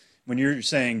 is when you're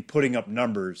saying putting up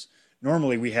numbers,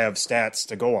 normally we have stats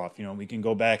to go off. We can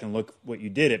go back and look what you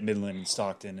did at Midland and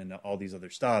Stockton and all these other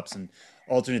stops. And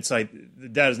alternate site, the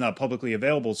data is not publicly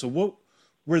available. So what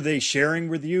were they sharing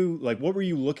with you? Like, what were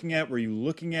you looking at? Were you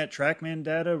looking at TrackMan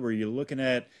data? Were you looking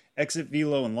at exit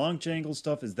velo and launch angle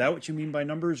stuff? Is that what you mean by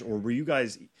numbers? Or were you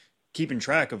guys keeping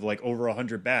track of like over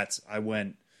 100 bats? I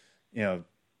went,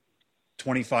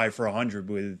 25 for 100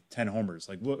 with 10 homers.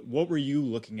 Like, what were you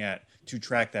looking at to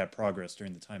track that progress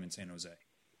during the time in San Jose?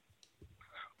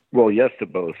 Well, yes to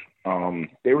both.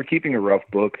 They were keeping a rough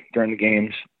book during the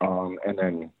games, and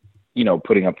then,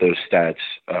 putting up those stats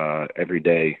every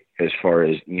day as far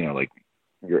as, like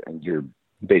your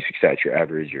basic stats, your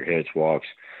average, your hits, walks,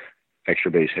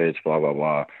 extra base hits, blah, blah,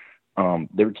 blah.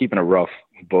 They were keeping a rough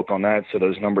book on that, so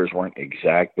those numbers weren't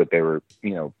exact, but they were,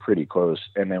 pretty close.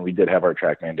 And then we did have our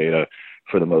TrackMan data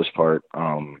for the most part.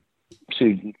 So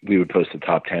we would post the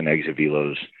top 10 exit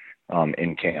velos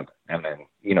in camp. And then,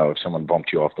 if someone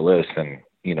bumped you off the list, then,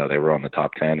 they were on the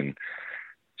top 10. And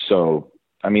so,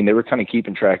 they were kind of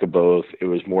keeping track of both. It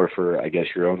was more for, I guess,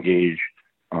 your own gauge.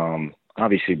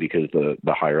 Obviously, because the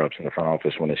higher ups in the front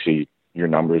office want to see your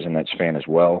numbers in that span as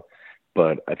well.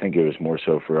 But I think it was more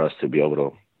so for us to be able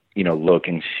to, look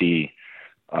and see,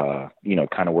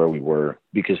 kind of where we were.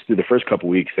 Because through the first couple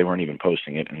of weeks, they weren't even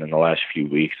posting it. And then the last few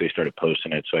weeks, they started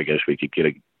posting it. So I guess we could get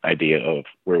an idea of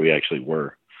where we actually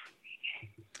were.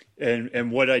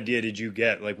 And what idea did you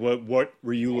get? Like, what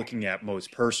were you looking at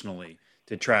most personally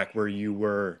to track where you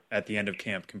were at the end of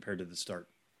camp compared to the start?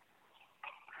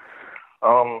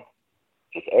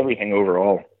 Just everything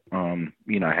overall.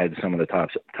 I had some of the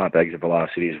top exit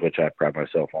velocities, which I pride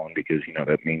myself on because,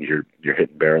 that means you're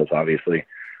hitting barrels, obviously.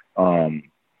 And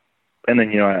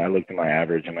then, I looked at my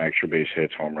average and my extra base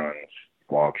hits, home runs,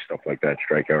 walks, stuff like that,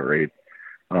 strikeout rate.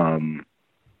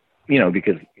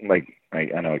 Because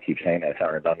I know I keep saying that,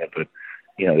 sound redundant, but,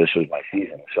 this was my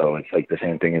season. So it's like the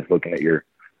same thing as looking at your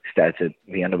stats at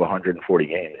the end of 140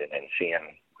 games and seeing,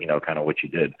 kind of what you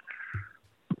did.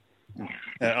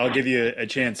 I'll give you a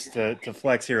chance to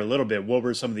flex here a little bit. What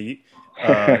were some of the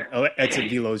exit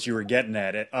velos you were getting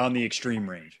at on the extreme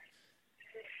range?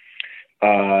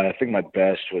 I think my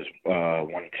best was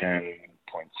 110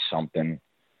 point something.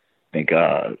 I think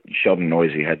Sheldon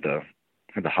Noisy had the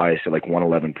highest at like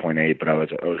 111.8, but I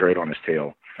was right on his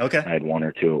tail. Okay. I had one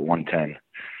or two at 110.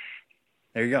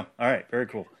 There you go. All right. Very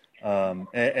cool.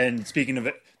 And speaking of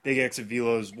big exit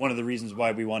velos, one of the reasons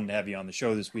why we wanted to have you on the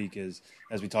show this week is,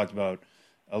 as we talked about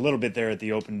a little bit there at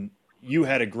the Open, you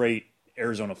had a great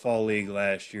Arizona Fall League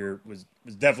last year, was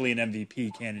definitely an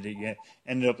MVP candidate. You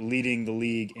ended up leading the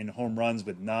league in home runs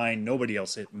with 9. Nobody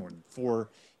else hit more than 4.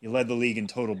 You led the league in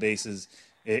total bases.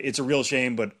 It's a real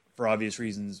shame, but for obvious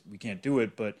reasons, we can't do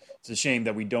it. But it's a shame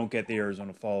that we don't get the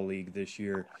Arizona Fall League this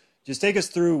year. Just take us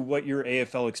through what your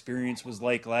AFL experience was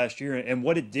like last year and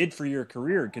what it did for your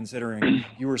career, considering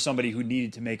you were somebody who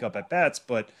needed to make up at-bats,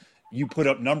 but you put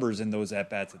up numbers in those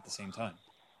at-bats at the same time.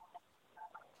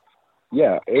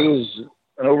 Yeah, it was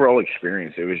an overall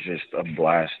experience. It was just a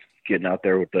blast getting out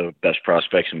there with the best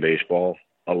prospects in baseball,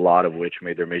 a lot of which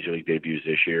made their major league debuts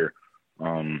this year.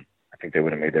 I think they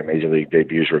would have made their major league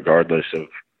debuts regardless of,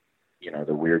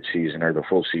 the weird season or the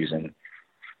full season.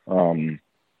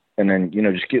 And then,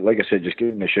 just getting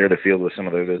to share the field with some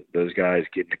of those guys,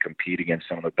 getting to compete against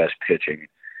some of the best pitching.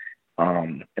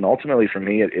 And ultimately for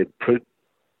me, it put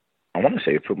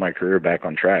my career back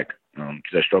on track.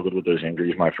 Because I struggled with those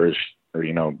injuries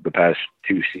the past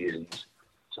 2 seasons.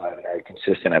 So I haven't had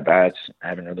consistent at bats. I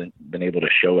haven't really been able to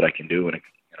show what I can do in a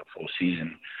full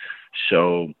season.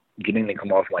 So getting to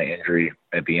come off my injury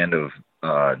at the end of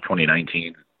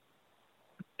 2019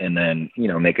 and then,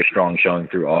 make a strong showing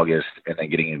through August and then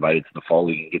getting invited to the Fall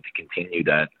League and get to continue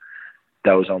that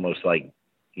was almost like,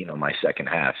 my second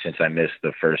half, since I missed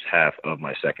the first half of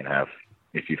my second half,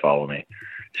 if you follow me.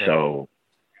 Okay. So,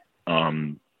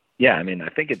 I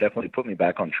think it definitely put me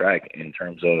back on track in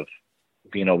terms of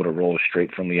being able to roll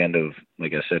straight from the end of,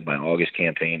 like I said, my August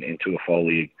campaign into a Fall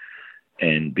League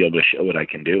and be able to show what I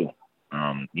can do.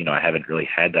 I haven't really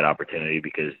had that opportunity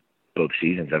because both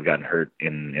seasons I've gotten hurt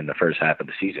in the first half of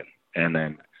the season. And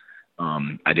then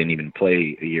I didn't even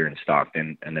play a year in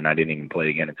Stockton, and then I didn't even play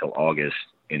again until August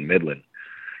in Midland.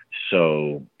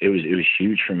 So it was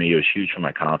huge for me. It was huge for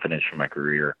my confidence, for my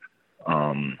career,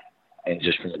 and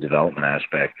just from the development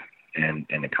aspect and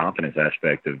the confidence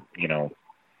aspect of, you know,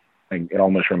 it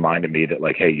almost reminded me that,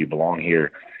 like, hey, you belong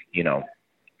here. You know,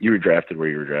 you were drafted where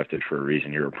you were drafted for a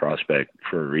reason. You're a prospect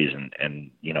for a reason. And,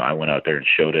 you know, I went out there and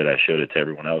showed it. I showed it to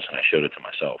everyone else, and I showed it to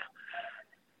myself.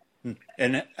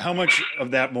 And how much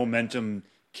of that momentum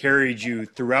carried you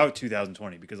throughout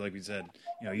 2020? Because like we said,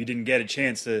 you know, you didn't get a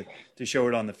chance to show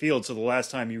it on the field. So the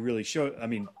last time you really showed, I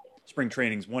mean, spring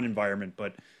training's one environment,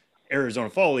 but Arizona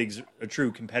Fall League's a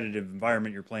true competitive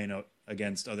environment. You're playing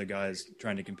against other guys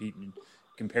trying to compete and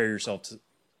compare yourselves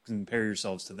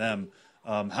to them.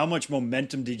 How much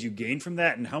momentum did you gain from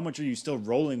that, and how much are you still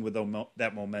rolling with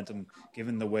that momentum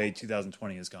given the way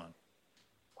 2020 has gone?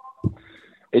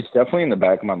 It's definitely in the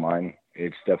back of my mind.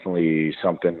 It's definitely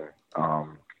something,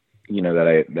 you know,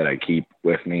 that I keep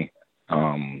with me.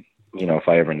 You know, if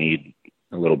I ever need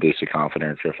a little boost of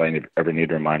confidence, or if I ever need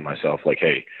to remind myself, like,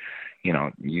 hey, you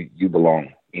know, you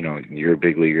belong. You know, you're a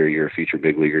big leaguer. You're a future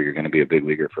big leaguer. You're going to be a big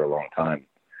leaguer for a long time.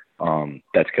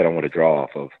 That's kind of what I draw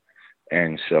off of.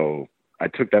 And so I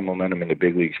took that momentum into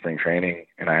big league spring training,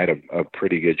 and I had a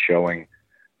pretty good showing,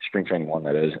 spring training one,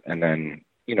 that is. And then,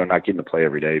 you know, not getting to play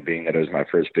every day, being that it was my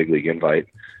first big league invite.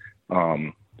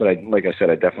 But like I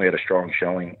said, I definitely had a strong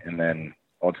showing, and then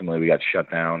ultimately we got shut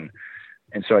down.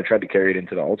 And so I tried to carry it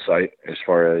into the alt site as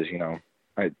far as, you know,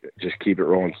 I just keep it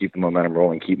rolling, keep the momentum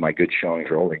rolling, keep my good showings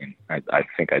rolling. And I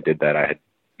think I did that. I had,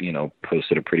 you know,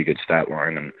 posted a pretty good stat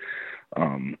line,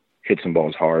 and hit some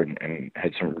balls hard, and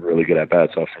had some really good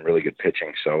at-bats off some really good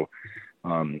pitching. So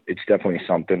it's definitely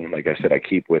something, like I said, I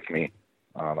keep with me.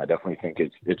 I definitely think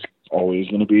it's always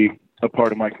going to be a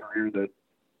part of my career that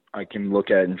I can look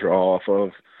at and draw off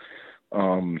of,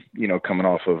 you know, coming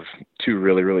off of 2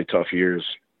 really, really tough years,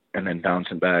 and then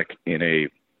bouncing back in a,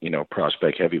 you know,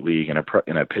 prospect heavy league and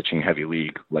in a pitching heavy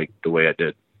league, like the way I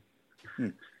did.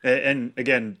 And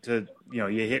again, you know,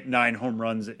 you hit 9 home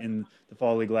runs in the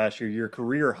Fall League last year. Your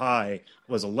career high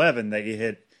was 11 that you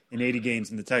hit in 80 games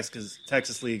in the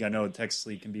Texas League. I know the Texas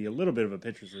League can be a little bit of a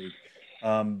pitcher's league.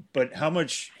 But how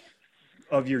much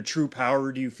of your true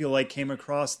power do you feel like came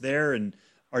across there? And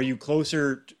are you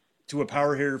closer to a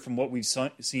power hitter from what we've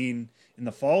seen in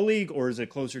the Fall League, or is it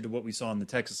closer to what we saw in the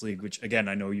Texas League, which, again,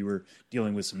 I know you were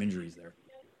dealing with some injuries there?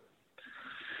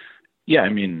 Yeah, I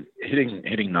mean,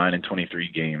 hitting 9 in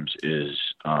 23 games is,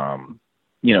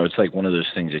 you know, it's like one of those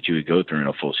things that you would go through in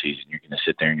a full season. You're going to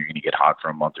sit there and you're going to get hot for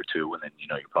a month or two, and then, you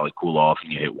know, you probably cool off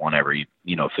and you hit one every,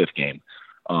 you know, 5th game.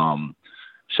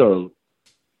 So,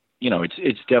 you know,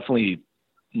 it's definitely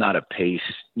not a pace,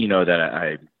 you know, that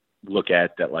I look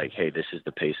at that like, hey, this is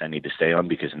the pace I need to stay on,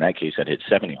 because in that case I'd hit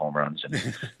 70 home runs,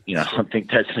 and, you know, I don't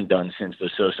think that's been done since the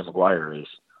Sosa McGuire is.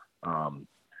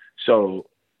 So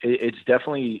it's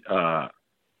definitely,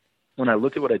 when I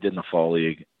look at what I did in the Fall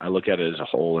League, I look at it as a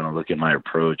whole, and I look at my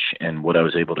approach and what I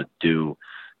was able to do,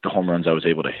 the home runs I was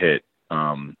able to hit.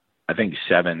 I think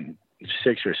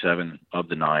 6 or 7 of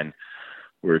the 9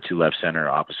 were to left center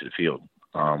opposite field,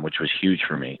 which was huge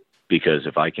for me, because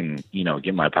if I can, you know,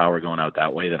 get my power going out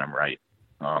that way, then I'm right.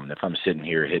 If I'm sitting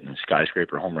here hitting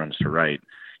skyscraper home runs to right,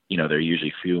 you know, they're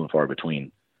usually few and far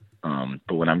between.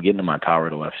 But when I'm getting to my power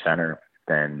to left center,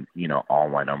 then, you know, all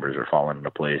my numbers are falling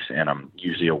into place, and I'm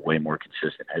usually a way more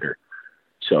consistent hitter.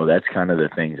 So that's kind of the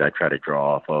things I try to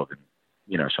draw off of. And,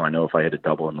 you know, so I know if I hit a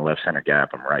double in the left center gap,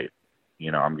 I'm right.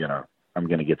 You know, I'm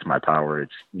going to get to my power.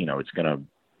 It's, you know,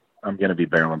 I'm going to be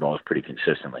barreling balls pretty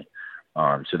consistently.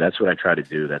 So that's what I try to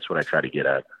do. That's what I try to get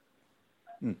at.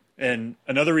 And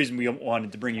another reason we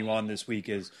wanted to bring you on this week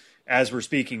is, as we're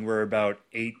speaking, we're about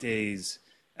 8 days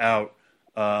out,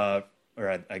 or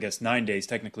I guess 9 days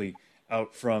technically,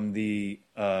 out from the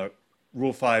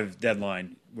Rule 5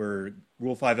 deadline, where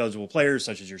Rule 5 eligible players,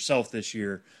 such as yourself this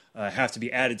year, have to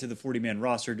be added to the 40-man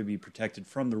roster to be protected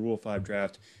from the Rule 5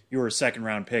 draft. You were a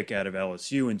second-round pick out of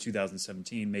LSU in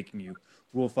 2017, making you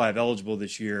Rule 5 eligible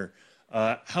this year.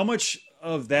 How much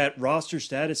of that roster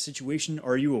status situation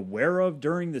are you aware of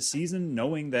during the season,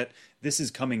 knowing that this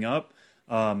is coming up?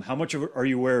 How much are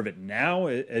you aware of it now,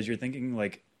 as you're thinking,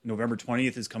 like, November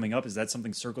 20th is coming up? Is that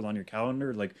something circled on your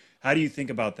calendar? Like, how do you think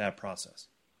about that process?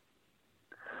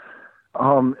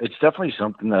 It's definitely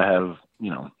something that I have,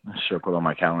 you know, circled on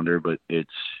my calendar, but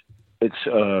it's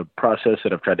a process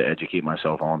that I've tried to educate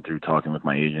myself on through talking with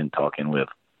my agent, talking with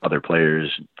other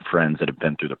players, friends that have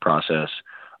been through the process,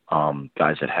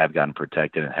 guys that have gotten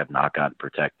protected and have not gotten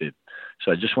protected.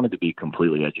 So I just wanted to be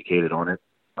completely educated on it.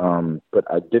 But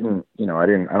I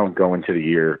don't go into the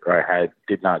year, or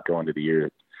did not go into the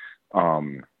year,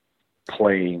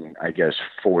 playing, I guess,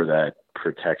 for that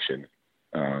protection.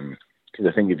 Because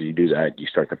I think if you do that, you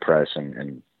start to press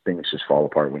and things just fall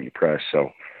apart when you press.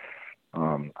 So,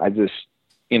 I just,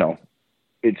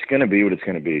 it's going to be what it's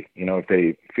going to be. If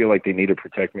they feel like they need to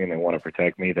protect me and they want to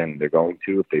protect me, then they're going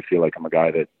to. If they feel like I'm a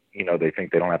guy that, they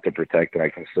think they don't have to protect and I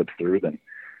can slip through, then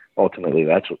ultimately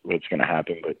that's what's going to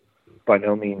happen. But by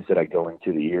no means did I go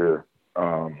into the year,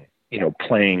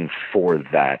 playing for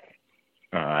that.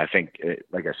 I think,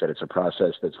 like I said, it's a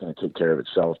process that's going to take care of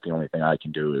itself. The only thing I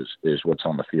can do is what's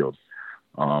on the field.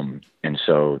 And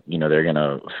so, they're going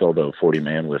to fill the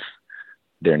 40-man with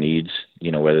their needs,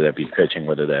 whether that be pitching,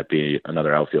 whether that be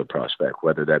another outfield prospect,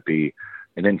 whether that be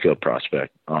an infield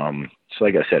prospect. So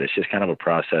like I said, it's just kind of a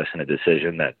process and a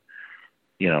decision that,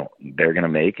 they're going to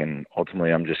make. And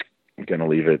ultimately I'm just going to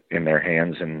leave it in their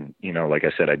hands. And, like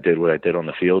I said, I did what I did on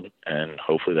the field, and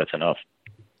hopefully that's enough.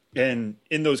 And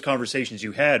in those conversations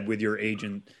you had with your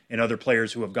agent and other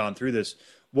players who have gone through this,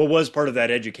 what was part of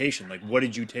that education? Like, what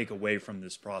did you take away from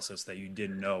this process that you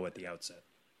didn't know at the outset?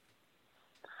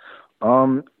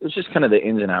 It's just kind of the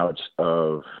ins and outs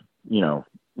of,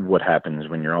 what happens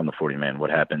when you're on the 40-man, what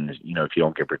happens, if you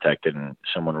don't get protected and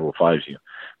someone Rule 5s you,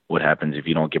 what happens if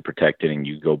you don't get protected and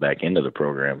you go back into the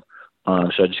program.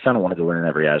 So I just kind of wanted to learn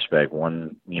every aspect,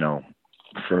 one,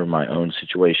 for my own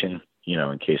situation,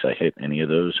 in case I hit any of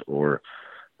those, or,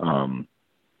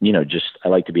 just I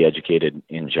like to be educated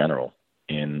in general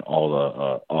in all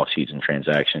the off-season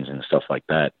transactions and stuff like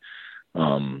that.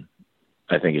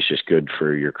 I think it's just good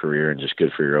for your career and just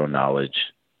good for your own knowledge,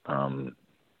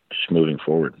 just moving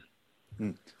forward.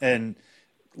 And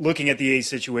looking at the A's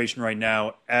situation right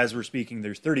now, as we're speaking,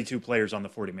 there's 32 players on the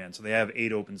 40-man, so they have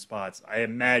 8 open spots. I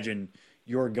imagine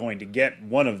you're going to get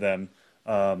one of them,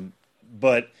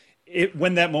 but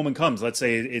when that moment comes, let's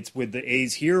say it's with the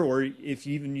A's here, or if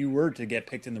even you were to get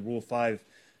picked in the Rule 5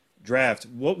 draft,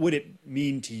 what would it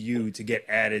mean to you to get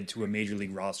added to a major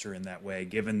league roster in that way,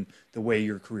 given the way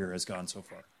your career has gone so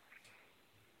far?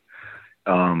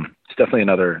 It's definitely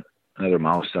another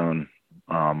milestone,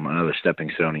 another stepping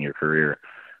stone in your career.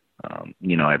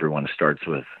 Everyone starts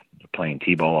with playing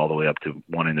T-ball all the way up to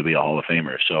wanting to be a Hall of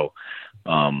Famer. So,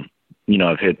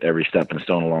 I've hit every stepping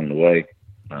stone along the way,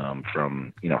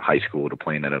 from, high school to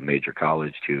playing at a major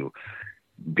college to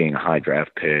being a high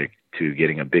draft pick to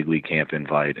getting a big league camp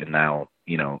invite. And now,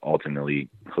 ultimately,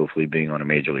 hopefully being on a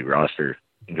major league roster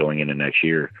going into next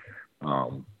year.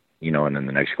 And then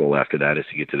the next goal after that is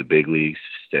to get to the big leagues,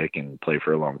 stick and play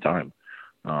for a long time.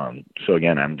 So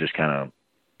again, I'm just kind of,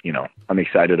 I'm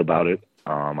excited about it.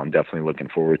 I'm definitely looking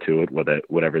forward to it,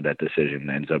 whatever that decision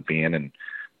ends up being and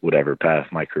whatever path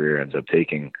my career ends up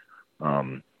taking.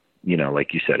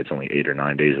 Like you said, it's only 8 or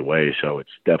 9 days away. So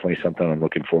it's definitely something I'm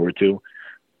looking forward to.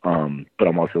 But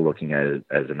I'm also looking at it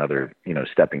as another,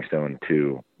 stepping stone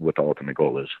to what the ultimate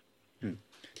goal is.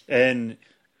 And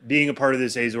being a part of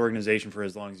this A's organization for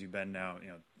as long as you've been now,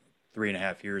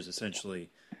 3.5 years essentially,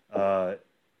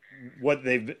 what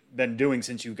they've been doing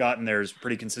since you've gotten there is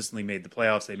pretty consistently made the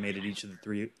playoffs. They made it each of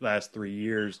the last 3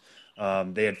 years.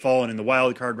 They had fallen in the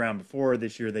wild card round before.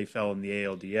 This year they fell in the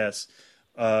ALDS.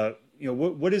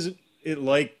 What is it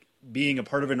like being a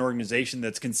part of an organization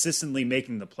that's consistently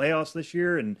making the playoffs this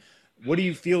year? And what do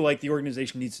you feel like the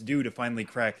organization needs to do to finally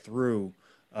crack through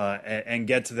and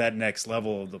get to that next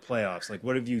level of the playoffs? Like,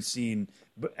 what have you seen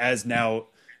as now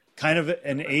kind of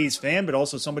an A's fan, but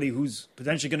also somebody who's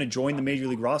potentially going to join the Major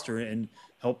League roster and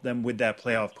help them with that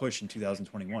playoff push in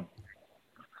 2021?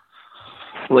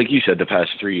 Like you said, the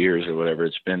past 3 years or whatever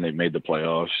it's been, they've made the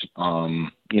playoffs,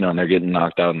 and they're getting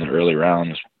knocked out in the early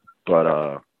rounds.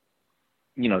 But,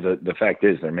 the fact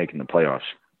is they're making the playoffs.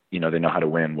 They know how to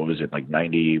win. What was it, like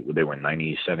 90? They won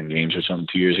 97 games or something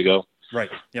 2 years ago. Right.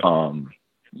 Yep.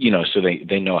 So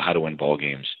they know how to win ball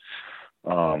games.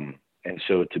 And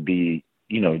so to be,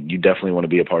 you definitely want to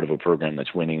be a part of a program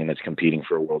that's winning and that's competing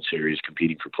for a World Series,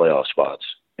 competing for playoff spots.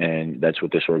 And that's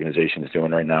what this organization is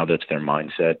doing right now. That's their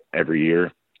mindset every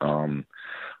year. I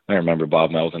remember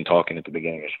Bob Melvin talking at the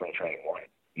beginning of spring training one,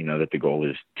 that the goal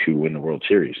is to win the World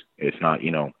Series. It's not,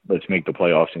 let's make the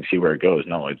playoffs and see where it goes.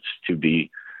 No, it's to be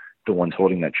the ones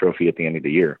holding that trophy at the end of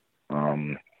the year.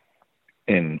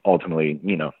 And ultimately,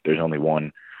 there's only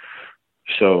one.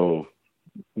 So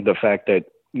the fact that,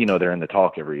 they're in the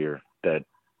talk every year, that,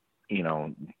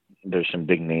 there's some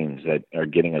big names that are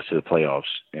getting us to the playoffs.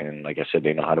 And like I said,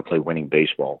 they know how to play winning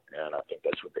baseball. And I think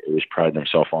that's what they always pride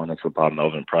themselves on. That's what Bob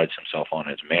Melvin prides himself on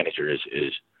as a manager is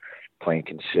playing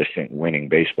consistent winning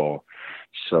baseball.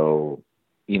 So,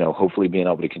 hopefully being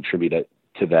able to contribute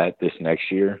to that this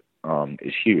next year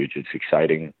is huge. It's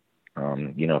exciting.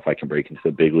 If I can break into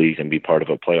the big leagues and be part of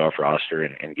a playoff roster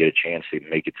and get a chance to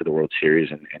make it to the World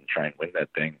Series and try and win that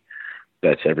thing,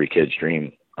 that's every kid's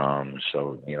dream.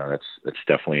 That's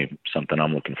definitely something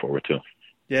I'm looking forward to.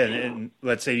 Yeah, and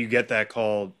let's say you get that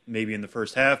call maybe in the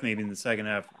first half, maybe in the second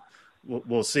half.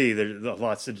 We'll see. There's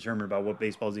lots to determine about what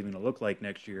baseball is even going to look like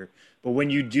next year. But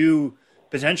when you do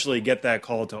potentially get that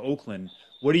call to Oakland,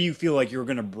 what do you feel like you're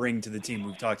going to bring to the team?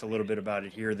 We've talked a little bit about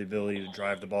it here, the ability to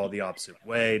drive the ball the opposite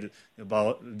way, the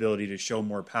ability to show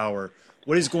more power.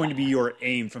 What is going to be your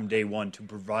aim from day one to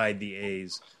provide the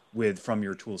A's from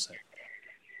your tool set?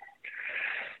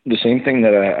 The same thing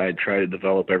that I try to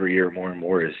develop every year more and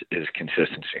more is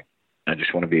consistency. I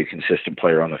just want to be a consistent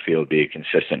player on the field, be a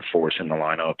consistent force in the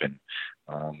lineup, and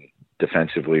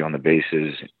defensively on the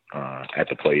bases, at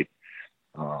the plate.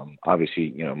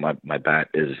 Obviously, my bat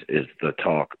is the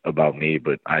talk about me,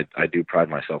 but I do pride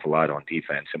myself a lot on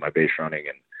defense and my base running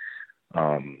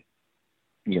and,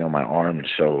 my arm.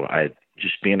 So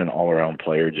just being an all-around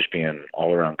player, just being an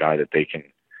all-around guy that they can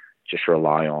just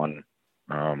rely on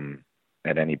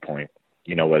at any point,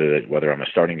 whether I'm a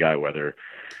starting guy, whether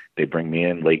they bring me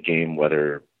in late game,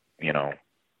 whether,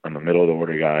 I'm a middle of the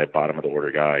order guy, bottom of the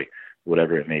order guy,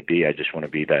 whatever it may be. I just want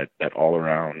to be that all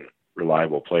around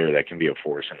reliable player that can be a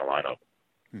force in the lineup.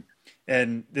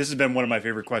 And this has been one of my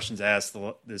favorite questions asked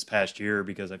this past year,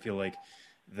 because I feel like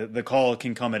the call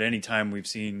can come at any time. We've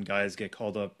seen guys get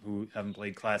called up who haven't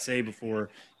played Class A before.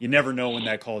 You never know when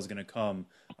that call is going to come.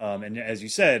 And as you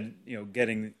said,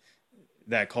 getting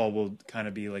that call will kind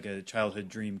of be like a childhood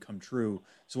dream come true.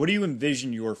 So what do you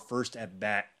envision your first at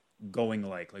bat going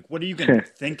like? Like, what are you going to be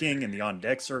thinking in the on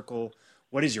deck circle?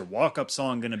 What is your walk-up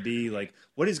song going to be? Like,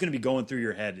 what is going to be going through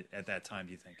your head at that time,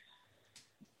 do you think?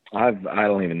 I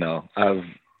don't even know. I've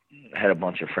had a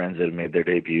bunch of friends that have made their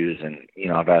debuts, and,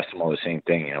 I've asked them all the same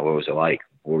thing. What was it like?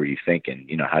 What were you thinking?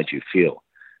 How'd you feel?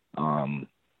 And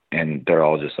they're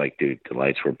all just like, dude, the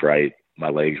lights were bright. My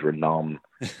legs were numb.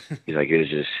 He's like,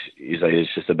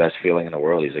 it's just the best feeling in the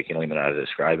world. He's like, you don't even know how to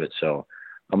describe it. So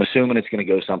I'm assuming it's going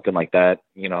to go something like that.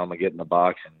 I'm going to get in the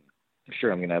box, and I'm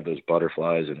sure I'm going to have those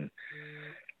butterflies, and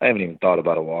I haven't even thought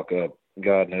about a walk up.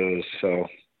 God knows. So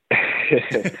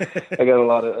I got a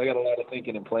lot of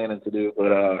thinking and planning to do,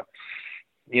 but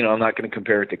I'm not going to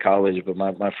compare it to college, but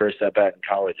my first at bat in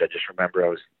college, I just remember I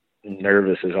was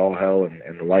nervous as all hell,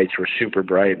 and the lights were super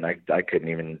bright, and I couldn't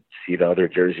even see the other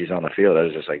jerseys on the field. I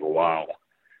was just like, wow,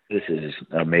 this is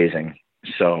amazing.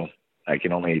 So I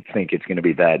can only think it's going to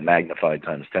be that magnified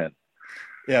times 10.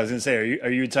 Yeah, I was going to say, are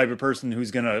you the type of person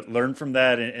who's going to learn from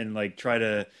that and like try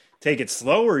to take it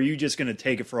slow, or are you just going to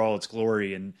take it for all its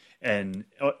glory and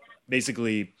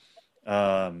basically,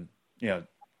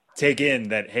 take in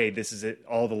that, hey, this is it.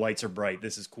 All the lights are bright.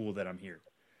 This is cool that I'm here.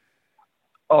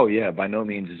 Oh yeah, by no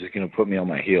means is it going to put me on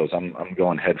my heels. I'm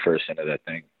going head first into that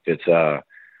thing. It's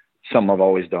something I've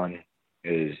always done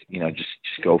is, just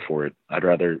go for it. I'd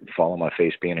rather fall on my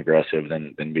face being aggressive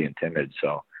than being timid.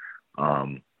 So,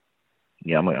 I'm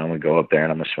gonna go up there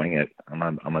and I'm gonna swing it. I'm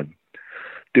gonna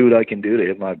do what I can do to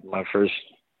hit my first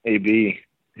AB,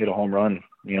 hit a home run,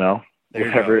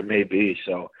 whatever it may be.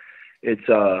 So it's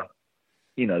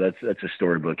that's a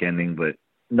storybook ending, but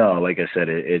no, like I said,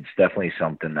 it's definitely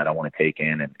something that I want to take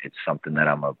in, and it's something that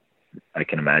I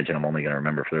can imagine I'm only going to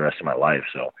remember for the rest of my life.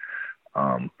 So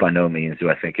by no means do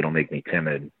I think it'll make me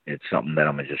timid. It's something that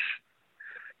I'm going to just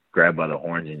grab by the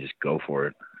horns and just go for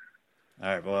it. All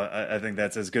right. Well, I think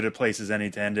that's as good a place as any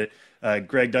to end it.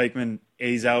 Greg Deichmann,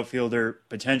 A's outfielder,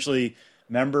 potentially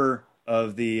member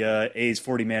of the A's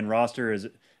 40-man roster as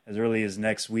early as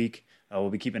next week. We'll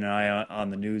be keeping an eye on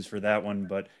the news for that one.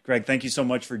 But, Greg, thank you so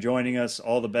much for joining us.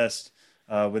 All the best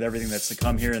with everything that's to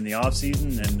come here in the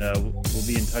offseason, and we'll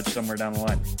be in touch somewhere down the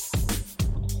line.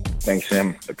 Thanks,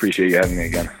 Sam. Appreciate you having me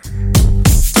again.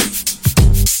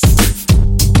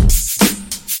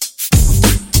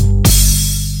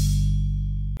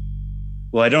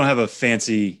 Well, I don't have a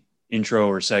fancy intro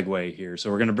or segue here, so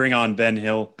we're going to bring on Ben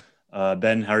Hill.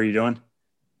 Ben, how are you doing?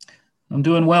 I'm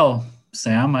doing well,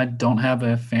 Sam. I don't have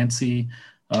a fancy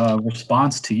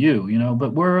response to you,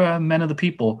 but we're men of the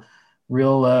people.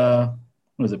 Real,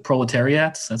 what is it,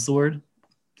 proletariats? That's the word?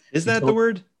 Is that the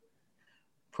word?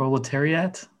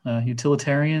 Proletariat?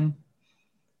 Utilitarian?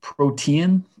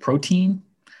 Protein?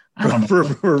 I don't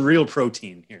know. We're real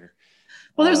protein here.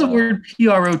 Well, there's a word,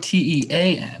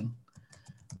 Protean.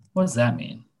 What does that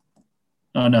mean?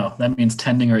 Oh, no, that means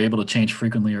tending or able to change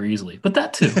frequently or easily. But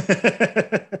that too.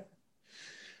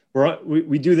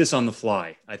 We do this on the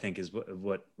fly, I think, is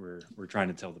what we're trying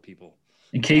to tell the people.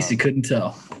 In case you couldn't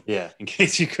tell. Yeah, in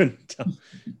case you couldn't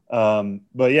tell.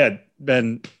 But yeah,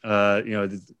 Ben,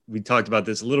 we talked about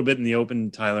this a little bit in the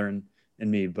open, Tyler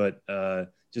and me, but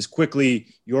just quickly,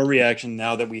 your reaction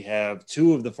now that we have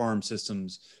 2 of the farm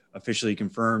systems officially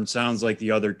confirmed. Sounds like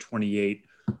the other 28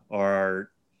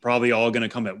 are probably all going to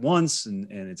come at once, and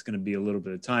it's going to be a little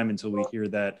bit of time until we hear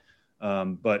that.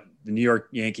 But the New York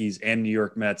Yankees and New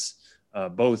York Mets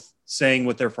both saying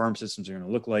what their farm systems are going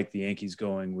to look like. The Yankees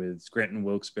going with Scranton,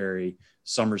 Wilkes-Barre,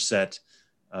 Somerset,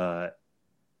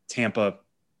 Tampa,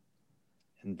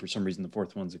 and for some reason the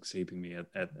 4th one's escaping me at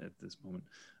this moment.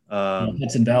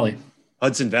 Hudson Valley.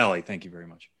 Hudson Valley, thank you very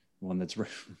much. One that's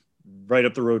right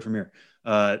up the road from here.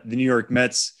 The New York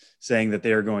Mets saying that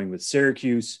they are going with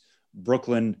Syracuse,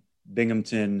 Brooklyn,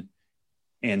 Binghamton,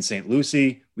 and St.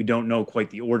 Lucie. We don't know quite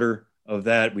the order of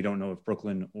that. We don't know if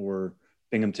Brooklyn or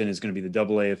Binghamton is going to be the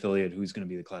AA affiliate, who's going to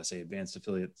be the Class A advanced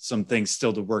affiliate. Some things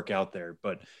still to work out there.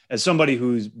 But as somebody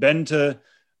who's been to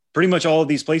pretty much all of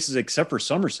these places except for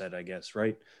Somerset, I guess,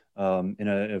 right? In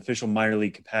an official minor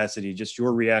league capacity, just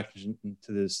your reaction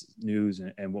to this news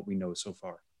and what we know so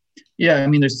far. Yeah, I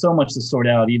mean, there's so much to sort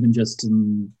out, even just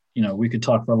in, we could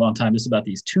talk for a long time just about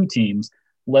these 2 teams,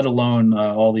 let alone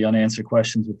all the unanswered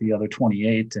questions with the other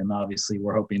 28. And obviously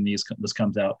we're hoping this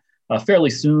comes out fairly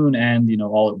soon and,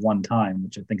 all at one time,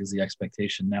 which I think is the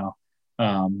expectation now.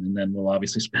 And then we'll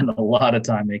obviously spend a lot of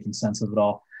time making sense of it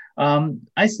all.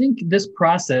 I think this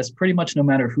process, pretty much no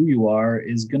matter who you are,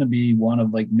 is going to be one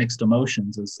of like mixed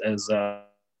emotions as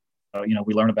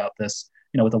we learn about this,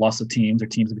 with the loss of teams or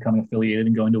teams becoming affiliated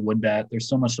and going to wood bat. There's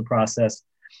so much to process.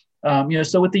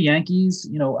 So with the Yankees,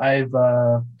 I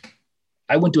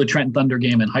went to a Trenton Thunder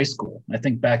game in high school. I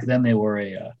think back then they were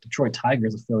a Detroit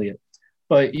Tigers affiliate,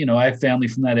 but I have family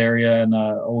from that area and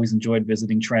always enjoyed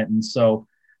visiting Trenton. So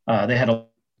they had a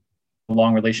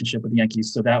long relationship with the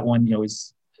Yankees. So that one,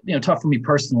 is tough for me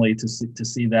personally to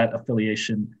see that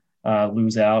affiliation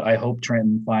lose out. I hope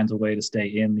Trenton finds a way to stay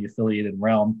in the affiliated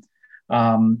realm.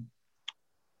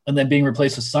 And then being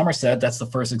replaced with Somerset, that's the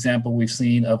first example we've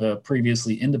seen of a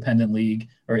previously independent league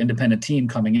or independent team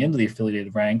coming into the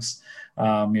affiliated ranks.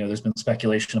 There's been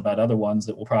speculation about other ones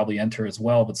that will probably enter as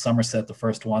well, but Somerset, the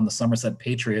first one, the Somerset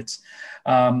Patriots.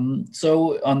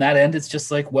 So on that end, it's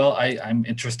just like, well, I'm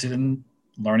interested in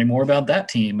learning more about that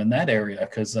team in that area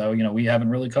because, we haven't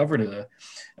really covered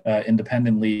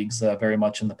independent leagues very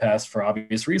much in the past for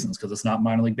obvious reasons because it's not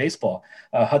minor league baseball.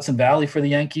 Hudson Valley for the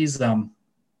Yankees,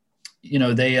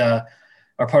 they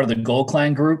are part of the Gold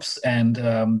Clan groups and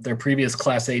their previous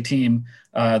Class A team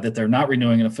that they're not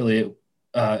renewing an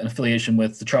affiliation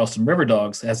with, the Charleston River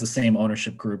Dogs, has the same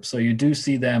ownership group. So you do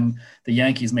see them, the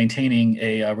Yankees, maintaining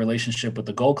a relationship with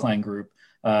the Gold Clan group,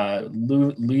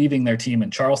 leaving their team in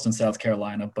Charleston, South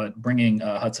Carolina, but bringing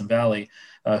Hudson Valley,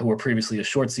 who were previously a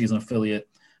short season affiliate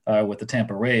with the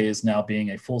Tampa Rays, now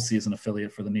being a full season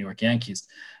affiliate for the New York Yankees.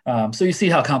 So you see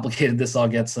how complicated this all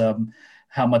gets,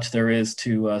 how much there is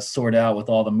to sort out with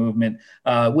all the movement.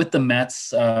 With the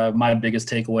Mets, my biggest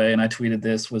takeaway, and I tweeted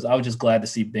this, was I was just glad to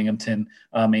see Binghamton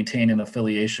maintain an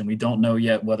affiliation. We don't know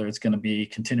yet whether it's going to be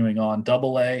continuing on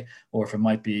AA or if it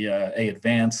might be A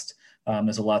advanced.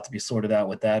 There's a lot to be sorted out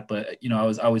with that. But,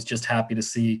 I was just happy to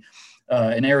see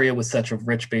an area with such a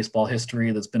rich baseball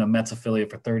history that's been a Mets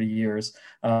affiliate for 30 years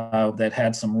that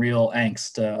had some real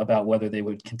angst about whether they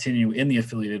would continue in the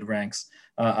affiliated ranks.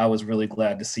 I was really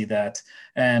glad to see that.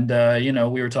 And,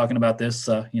 we were talking about this,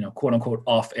 quote unquote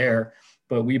off air,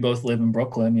 but we both live in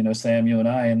Brooklyn, Sam, you and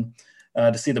I, and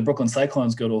to see the Brooklyn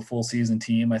Cyclones go to a full season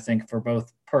team, I think for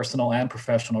both personal and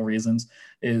professional reasons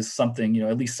is something,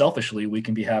 at least selfishly, we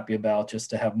can be happy about, just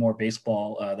to have more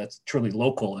baseball that's truly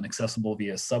local and accessible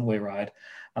via subway ride.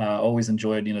 Always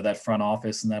enjoyed, that front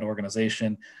office and that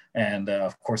organization. And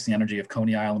of course, the energy of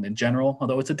Coney Island in general,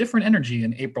 although it's a different energy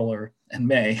in April and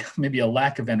May, maybe a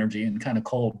lack of energy and kind of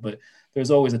cold, but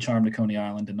there's always a charm to Coney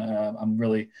Island. And I'm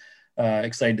really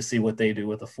excited to see what they do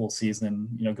with a full season,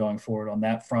 going forward on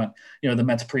that front. The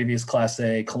Mets previous Class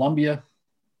A Columbia,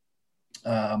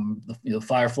 the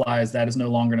Fireflies, that is no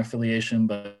longer an affiliation,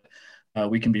 but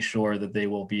we can be sure that they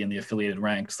will be in the affiliated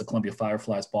ranks. The Columbia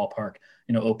Fireflies ballpark,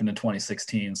 opened in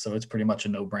 2016. So it's pretty much a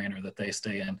no-brainer that they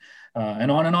stay in,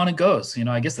 and on it goes.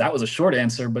 I guess that was a short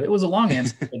answer, but it was a long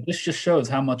answer. But this just shows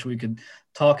how much we could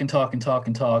talk and talk and talk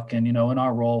and talk. And, in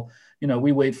our role,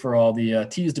 we wait for all the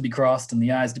T's to be crossed and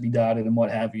the I's to be dotted and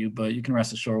what have you. But you can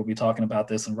rest assured we'll be talking about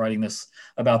this and writing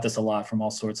about this a lot from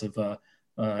all sorts of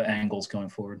angles going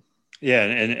forward. Yeah,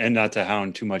 and not to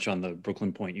hound too much on the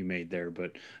Brooklyn point you made there,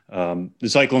 but the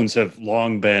Cyclones have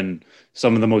long been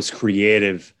some of the most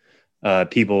creative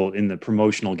people in the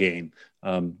promotional game.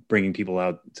 bringing people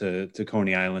out to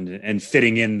Coney Island and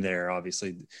fitting in there,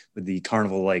 obviously with the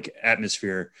carnival-like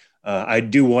atmosphere. I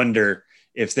do wonder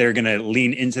if they're going to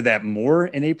lean into that more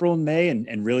in April and May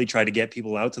and really try to get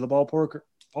people out to the ballpark,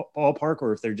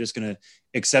 or if they're just going to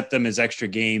accept them as extra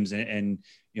games and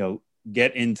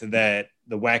get into the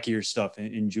wackier stuff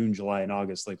in June, July, and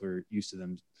August, like we're used to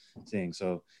them seeing.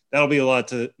 So that'll be a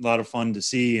lot of fun to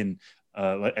see. And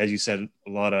as you said, a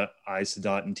lot of I's to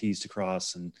dot and T's to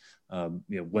cross. And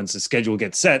once the schedule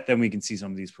gets set, then we can see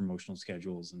some of these promotional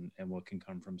schedules and what can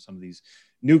come from some of these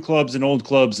new clubs and old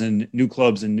clubs and new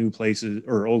clubs and new places,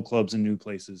 or old clubs and new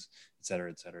places, et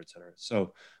cetera, et cetera, et cetera.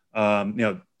 So,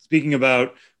 speaking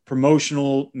about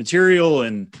promotional material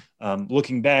and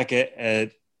looking back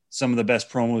at some of the best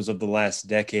promos of the last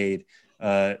decade,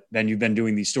 Ben, you've been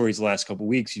doing these stories the last couple of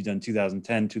weeks. You've done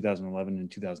 2010, 2011, and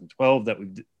 2012 that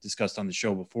we've discussed on the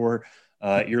show before.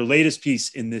 Your latest piece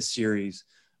in this series,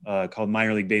 called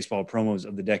Minor League Baseball Promos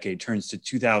of the Decade, turns to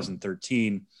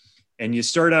 2013. And you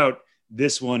start out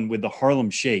this one with the Harlem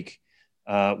Shake,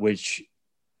 which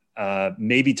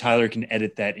maybe Tyler can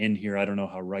edit that in here. I don't know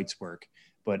how rights work.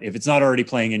 But if it's not already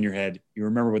playing in your head, you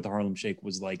remember what the Harlem Shake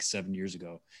was like 7 years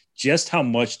ago. Just how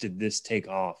much did this take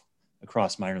off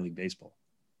across minor league baseball?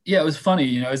 Yeah, it was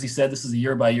funny. As he said, this is a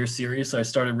year-by-year series. So I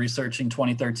started researching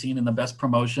 2013 and the best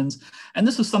promotions. And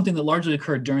this was something that largely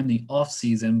occurred during the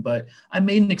off-season, but I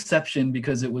made an exception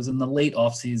because it was in the late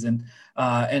off-season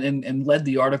and led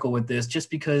the article with this just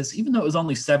because even though it was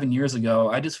only 7 years ago,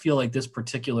 I just feel like this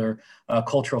particular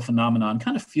cultural phenomenon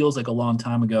kind of feels like a long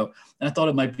time ago. And I thought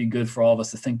it might be good for all of us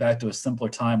to think back to a simpler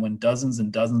time when dozens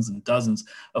and dozens and dozens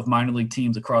of minor league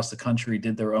teams across the country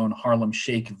did their own Harlem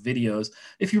Shake videos.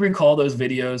 If you recall those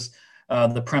videos,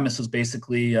 the premise was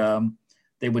basically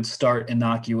they would start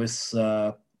innocuous,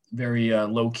 very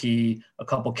low-key, a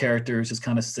couple characters just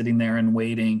kind of sitting there and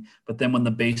waiting. But then when the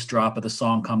bass drop of the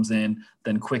song comes in,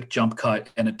 then quick jump cut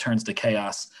and it turns to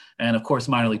chaos. And of course,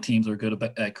 minor league teams are good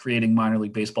at creating minor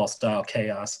league baseball style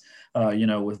chaos,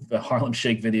 with the Harlem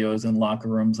Shake videos in locker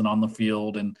rooms and on the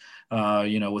field. And,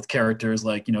 with characters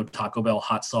like, Taco Bell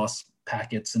hot sauce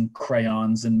packets and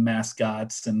crayons and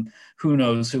mascots and who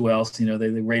knows who else. They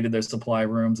raided their supply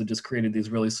rooms and just created these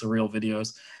really surreal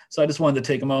videos. So I just wanted to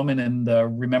take a moment and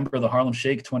remember the Harlem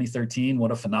Shake 2013.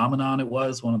 What a phenomenon it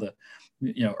was. One of the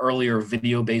earlier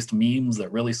video-based memes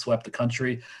that really swept the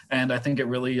country. And I think it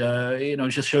really,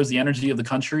 just shows the energy of the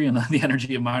country and the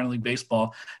energy of minor league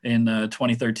baseball in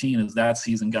 2013 as that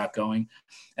season got going.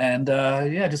 And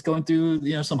just going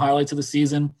through, some highlights of the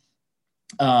season.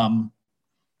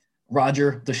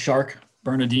 Roger the Shark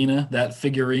Bernardina, that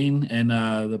figurine in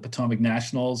the Potomac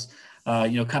Nationals,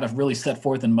 kind of really set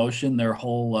forth in motion their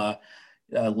whole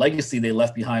legacy they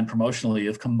left behind promotionally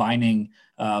of combining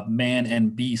man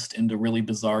and beast into really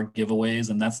bizarre giveaways.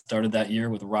 And that started that year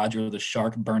with Roger the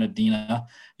Shark Bernardina,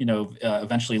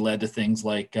 eventually led to things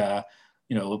like, the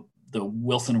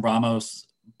Wilson Ramos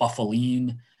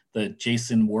Buffaline, the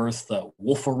Jason Worth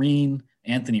Wolferine,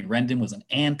 Anthony Rendon was an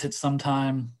ant at some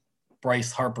time,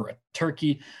 Bryce Harper a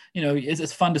turkey.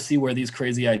 It's fun to see where these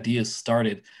crazy ideas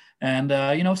started. And,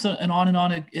 and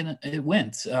on it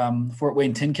went. Fort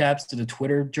Wayne Tin Caps did a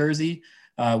Twitter jersey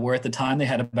where at the time they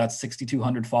had about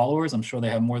 6,200 followers. I'm sure they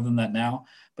have more than that now.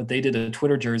 But they did a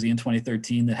Twitter jersey in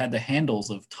 2013 that had the handles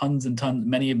of tons and tons,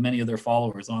 many of their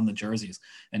followers on the jerseys.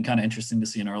 And kind of interesting to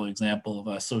see an early example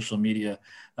of social media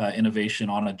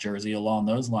innovation on a jersey along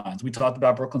those lines. We talked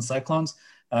about Brooklyn Cyclones.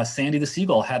 Sandy the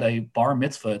Seagull had a bar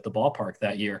mitzvah at the ballpark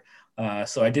that year.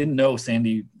 So I didn't know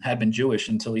Sandy had been Jewish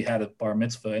until he had a bar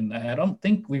mitzvah. And I don't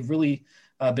think we've really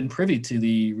been privy to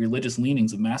the religious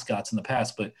leanings of mascots in the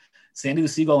past, but Sandy the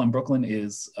Seagull in Brooklyn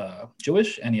is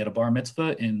Jewish, and he had a bar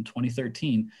mitzvah in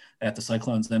 2013 at the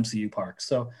Cyclones MCU Park.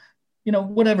 So,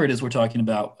 whatever it is we're talking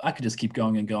about, I could just keep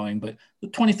going and going, but the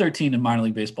 2013 in minor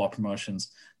league baseball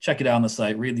promotions, check it out on the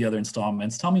site, read the other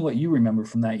installments, tell me what you remember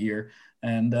from that year,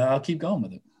 and I'll keep going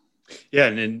with it. Yeah,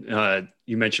 and then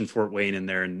you mentioned Fort Wayne in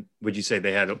there, and would you say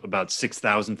they had about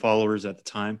 6,000 followers at the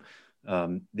time?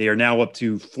 They are now up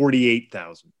to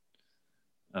 48,000.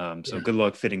 So good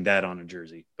luck fitting that on a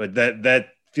jersey. But that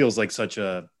feels like such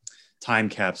a time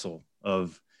capsule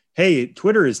of, hey,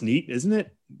 Twitter is neat, isn't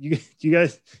it? You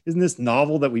guys, isn't this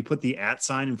novel that we put the @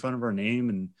 sign in front of our name,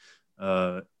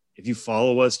 and if you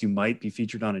follow us, you might be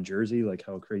featured on a jersey? Like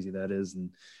how crazy that is, and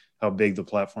how big the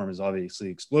platform has obviously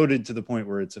exploded to the point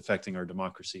where it's affecting our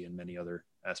democracy and many other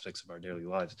aspects of our daily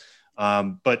lives.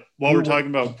 But while we're talking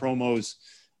about promos,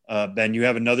 Ben, you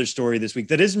have another story this week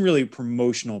that isn't really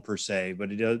promotional per se,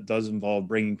 but it does involve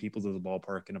bringing people to the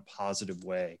ballpark in a positive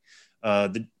way.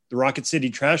 The Rocket City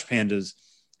Trash Pandas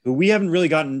who we haven't really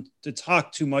gotten to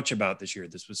talk too much about this year.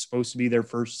 This was supposed to be their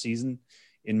first season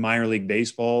in minor league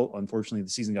baseball. Unfortunately, the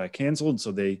season got canceled,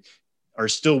 so they are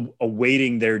still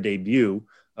awaiting their debut,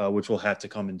 which will have to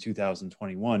come in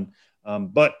 2021.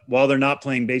 But while they're not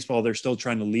playing baseball, they're still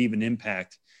trying to leave an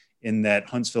impact in that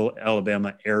Huntsville,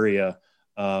 Alabama area.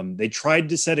 They tried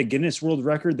to set a Guinness World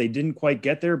Record. They didn't quite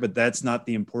get there, but that's not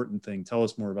the important thing. Tell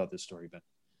us more about this story, Ben.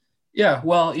 Yeah,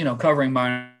 well, covering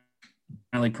minor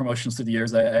league promotions through the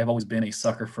years, I've always been a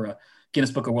sucker for a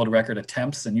Guinness Book of World Record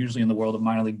attempts. And usually in the world of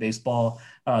minor league baseball,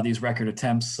 these record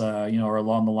attempts, are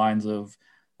along the lines of,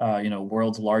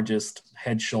 world's largest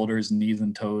head, shoulders, knees,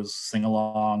 and toes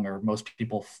sing-along, or most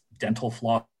people dental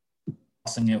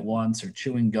flossing at once, or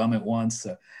chewing gum at once,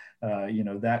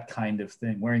 that kind of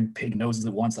thing, wearing pig noses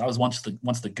at once. I was once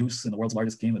the goose in the world's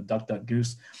largest game of Duck, Duck,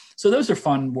 Goose. So those are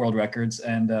fun world records.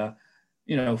 And,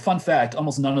 fun fact,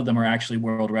 almost none of them are actually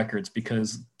world records,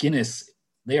 because Guinness,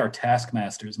 they are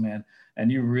taskmasters, man.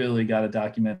 And you really got to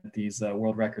document these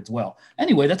world records well.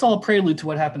 Anyway, that's all a prelude to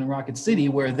what happened in Rocket City,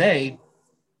 where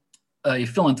a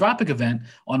philanthropic event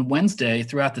on Wednesday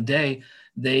throughout the day,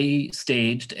 they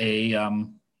staged a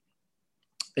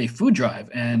food drive.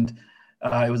 And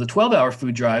it was a 12-hour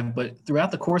food drive, but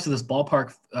throughout the course of this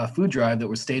ballpark food drive that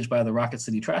was staged by the Rocket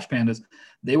City Trash Pandas,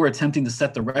 they were attempting to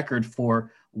set the record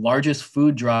for largest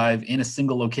food drive in a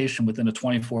single location within a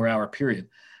 24-hour period.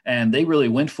 And they really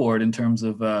went for it in terms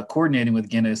of coordinating with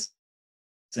Guinness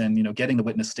and, getting the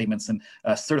witness statements and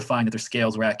certifying that their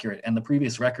scales were accurate. And the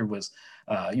previous record was,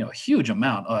 a huge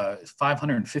amount,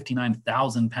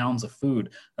 559,000 pounds of food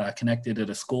collected at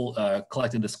a school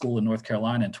in North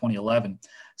Carolina in 2011.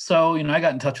 So, I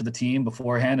got in touch with the team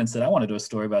beforehand and said, I want to do a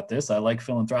story about this. I like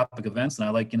philanthropic events and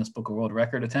I like Guinness Book of World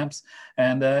Record attempts.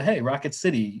 And hey, Rocket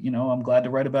City, I'm glad to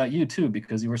write about you too,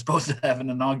 because you were supposed to have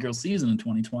an inaugural season in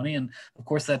 2020. And of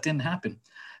course that didn't happen.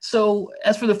 So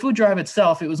as for the food drive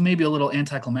itself, it was maybe a little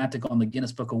anticlimactic on the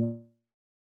Guinness Book of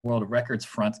World Records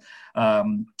front.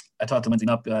 I talked to Lindsay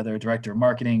Knupp, their director of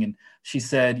marketing, and she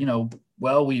said,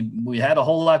 well, we had a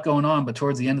whole lot going on, but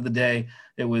towards the end of the day,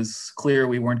 it was clear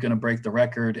we weren't going to break the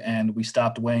record, and we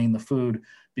stopped weighing the food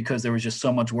because there was just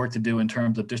so much work to do in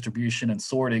terms of distribution and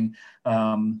sorting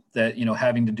that,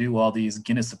 having to do all these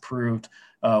Guinness approved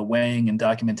weighing and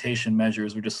documentation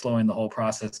measures were just slowing the whole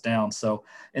process down. So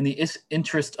in the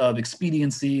interest of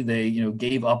expediency, they,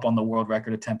 gave up on the world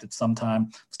record attempt at some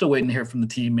time. Still waiting to hear from the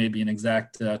team, maybe an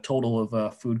exact total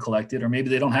of food collected, or maybe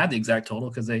they don't have the exact total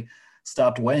because they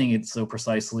stopped weighing it so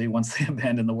precisely once they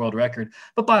abandoned the world record.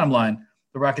 But bottom line,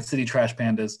 the Rocket City Trash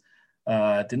Pandas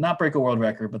did not break a world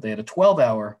record, but they had a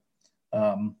 12-hour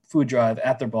food drive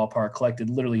at their ballpark, collected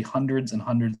literally hundreds and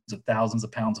hundreds of thousands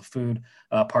of pounds of food,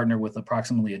 partnered with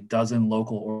approximately a dozen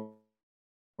local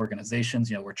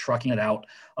organizations. We're trucking it out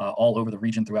all over the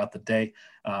region throughout the day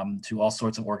to all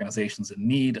sorts of organizations in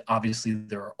need. Obviously,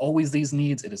 there are always these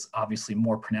needs. It is obviously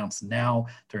more pronounced now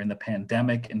during the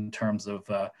pandemic in terms of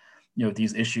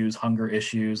these issues, hunger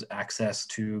issues, access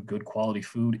to good quality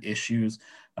food issues,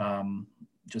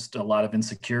 just a lot of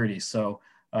insecurity. So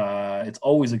it's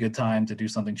always a good time to do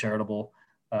something charitable,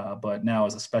 but now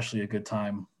is especially a good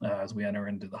time as we enter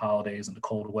into the holidays and the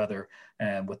cold weather,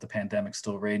 and with the pandemic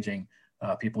still raging,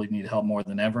 people need help more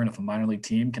than ever. And if a minor league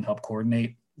team can help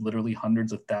coordinate literally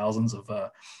hundreds of thousands of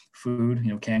food,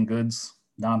 canned goods,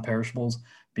 non-perishables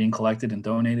being collected and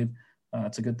donated,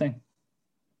 it's a good thing.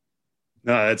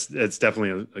 No, it's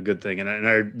definitely a good thing. And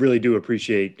I really do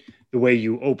appreciate the way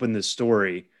you open this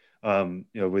story,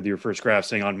 with your first graph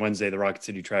saying on Wednesday, the Rocket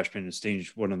City Trash Pandas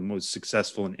staged one of the most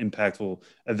successful and impactful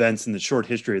events in the short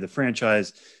history of the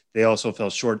franchise. They also fell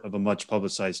short of a much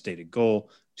publicized stated goal.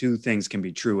 Two things can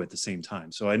be true at the same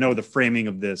time. So I know the framing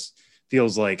of this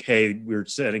feels like, hey, we're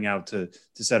setting out to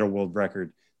set a world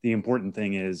record. The important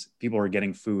thing is people are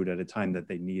getting food at a time that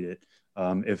they need it.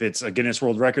 If it's a Guinness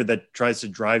World Record that tries to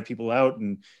drive people out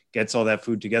and gets all that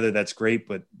food together, that's great.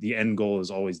 But the end goal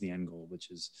is always the end goal, which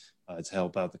is to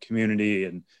help out the community.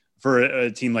 And for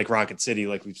a team like Rocket City,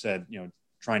 like we've said,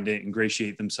 trying to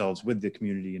ingratiate themselves with the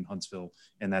community in Huntsville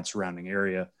and that surrounding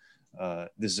area,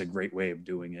 this is a great way of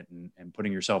doing it and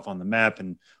putting yourself on the map.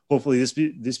 And hopefully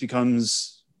this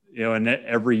becomes, an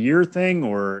every year thing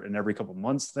or an every couple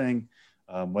months thing.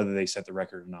 Whether they set the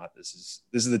record or not, this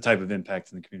is the type of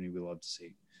impact in the community we love to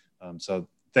see. So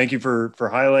thank you for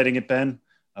highlighting it, Ben.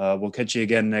 We'll catch you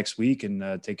again next week,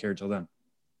 and take care till then.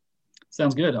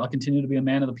 Sounds good. I'll continue to be a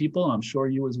man of the people. I'm sure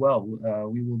you as well.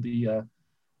 We will be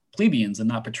plebeians and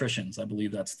not patricians. I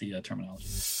believe that's the terminology.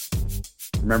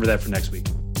 Remember that for next week.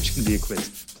 It should be a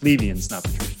quiz. Plebeians, not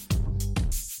patricians.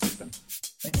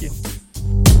 Thank you.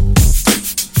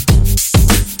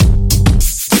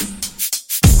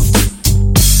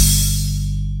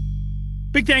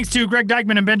 Big thanks to Greg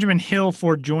Deichmann and Benjamin Hill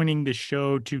for joining the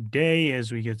show today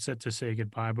as we get set to say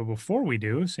goodbye. But before we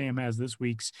do, Sam has this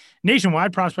week's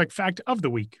Nationwide Prospect Fact of the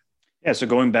Week. Yeah, so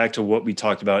going back to what we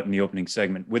talked about in the opening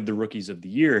segment with the rookies of the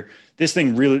year, this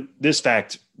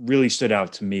fact really stood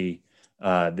out to me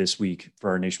this week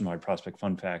for our Nationwide Prospect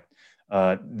Fun Fact.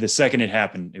 The second it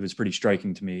happened, it was pretty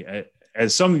striking to me.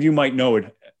 As some of you might know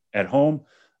it at home,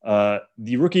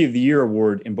 the Rookie of the Year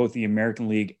award in both the American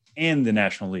League and the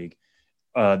National League,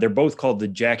 they're both called the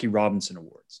Jackie Robinson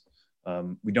Awards.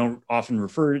 We don't often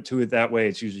refer to it that way.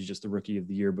 It's usually just the Rookie of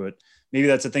the Year, but maybe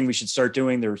that's a thing we should start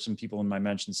doing. There were some people in my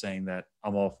mention saying that.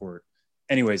 I'm all for it.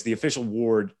 Anyways, the official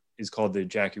award is called the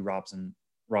Jackie Robinson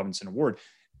Award.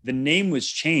 The name was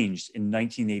changed in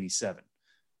 1987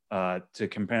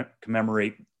 to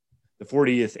commemorate the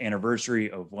 40th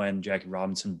anniversary of when Jackie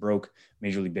Robinson broke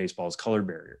Major League Baseball's color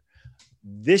barrier.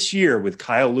 This year, with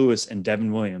Kyle Lewis and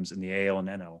Devin Williams in the AL and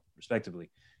NL, respectively,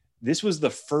 this was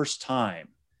the first time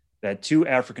that two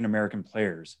African-American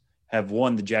players have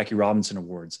won the Jackie Robinson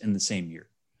Awards in the same year.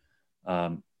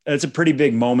 It's a pretty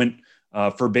big moment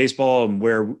for baseball and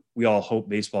where we all hope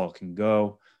baseball can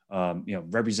go.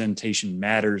 Representation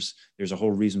matters. There's a whole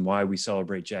reason why we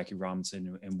celebrate Jackie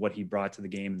Robinson and what he brought to the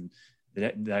game and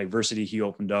the diversity he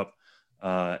opened up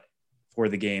for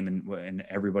the game and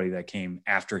everybody that came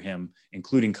after him,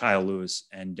 including Kyle Lewis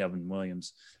and Devin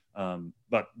Williams.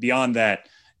 But beyond that,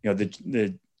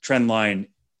 the trend line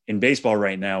in baseball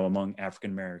right now among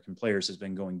African-American players has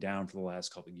been going down for the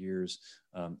last couple of years.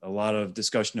 A lot of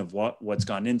discussion of what's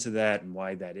gone into that and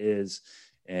why that is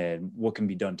and what can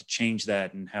be done to change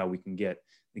that and how we can get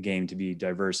the game to be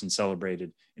diverse and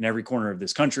celebrated in every corner of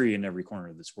this country and every corner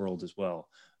of this world as well.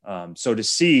 So to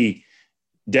see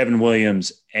Devin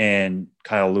Williams and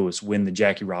Kyle Lewis win the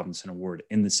Jackie Robinson Award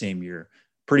in the same year,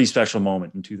 pretty special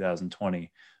moment in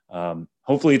 2020.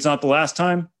 Hopefully it's not the last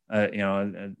time.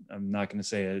 I'm not going to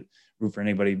say a root for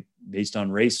anybody based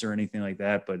on race or anything like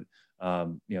that, but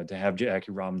to have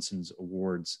Jackie Robinson's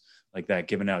awards like that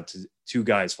given out to two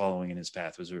guys following in his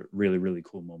path was a really, really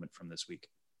cool moment from this week.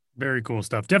 Very cool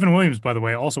stuff. Devin Williams, by the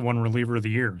way, also won Reliever of the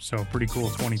Year. So pretty cool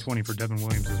 2020 for Devin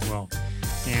Williams as well.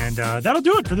 And that'll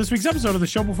do it for this week's episode of The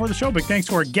Show Before the Show. Big thanks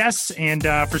to our guests. And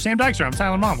for Sam Dykstra, I'm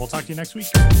Tyler Mom. We'll talk to you next week.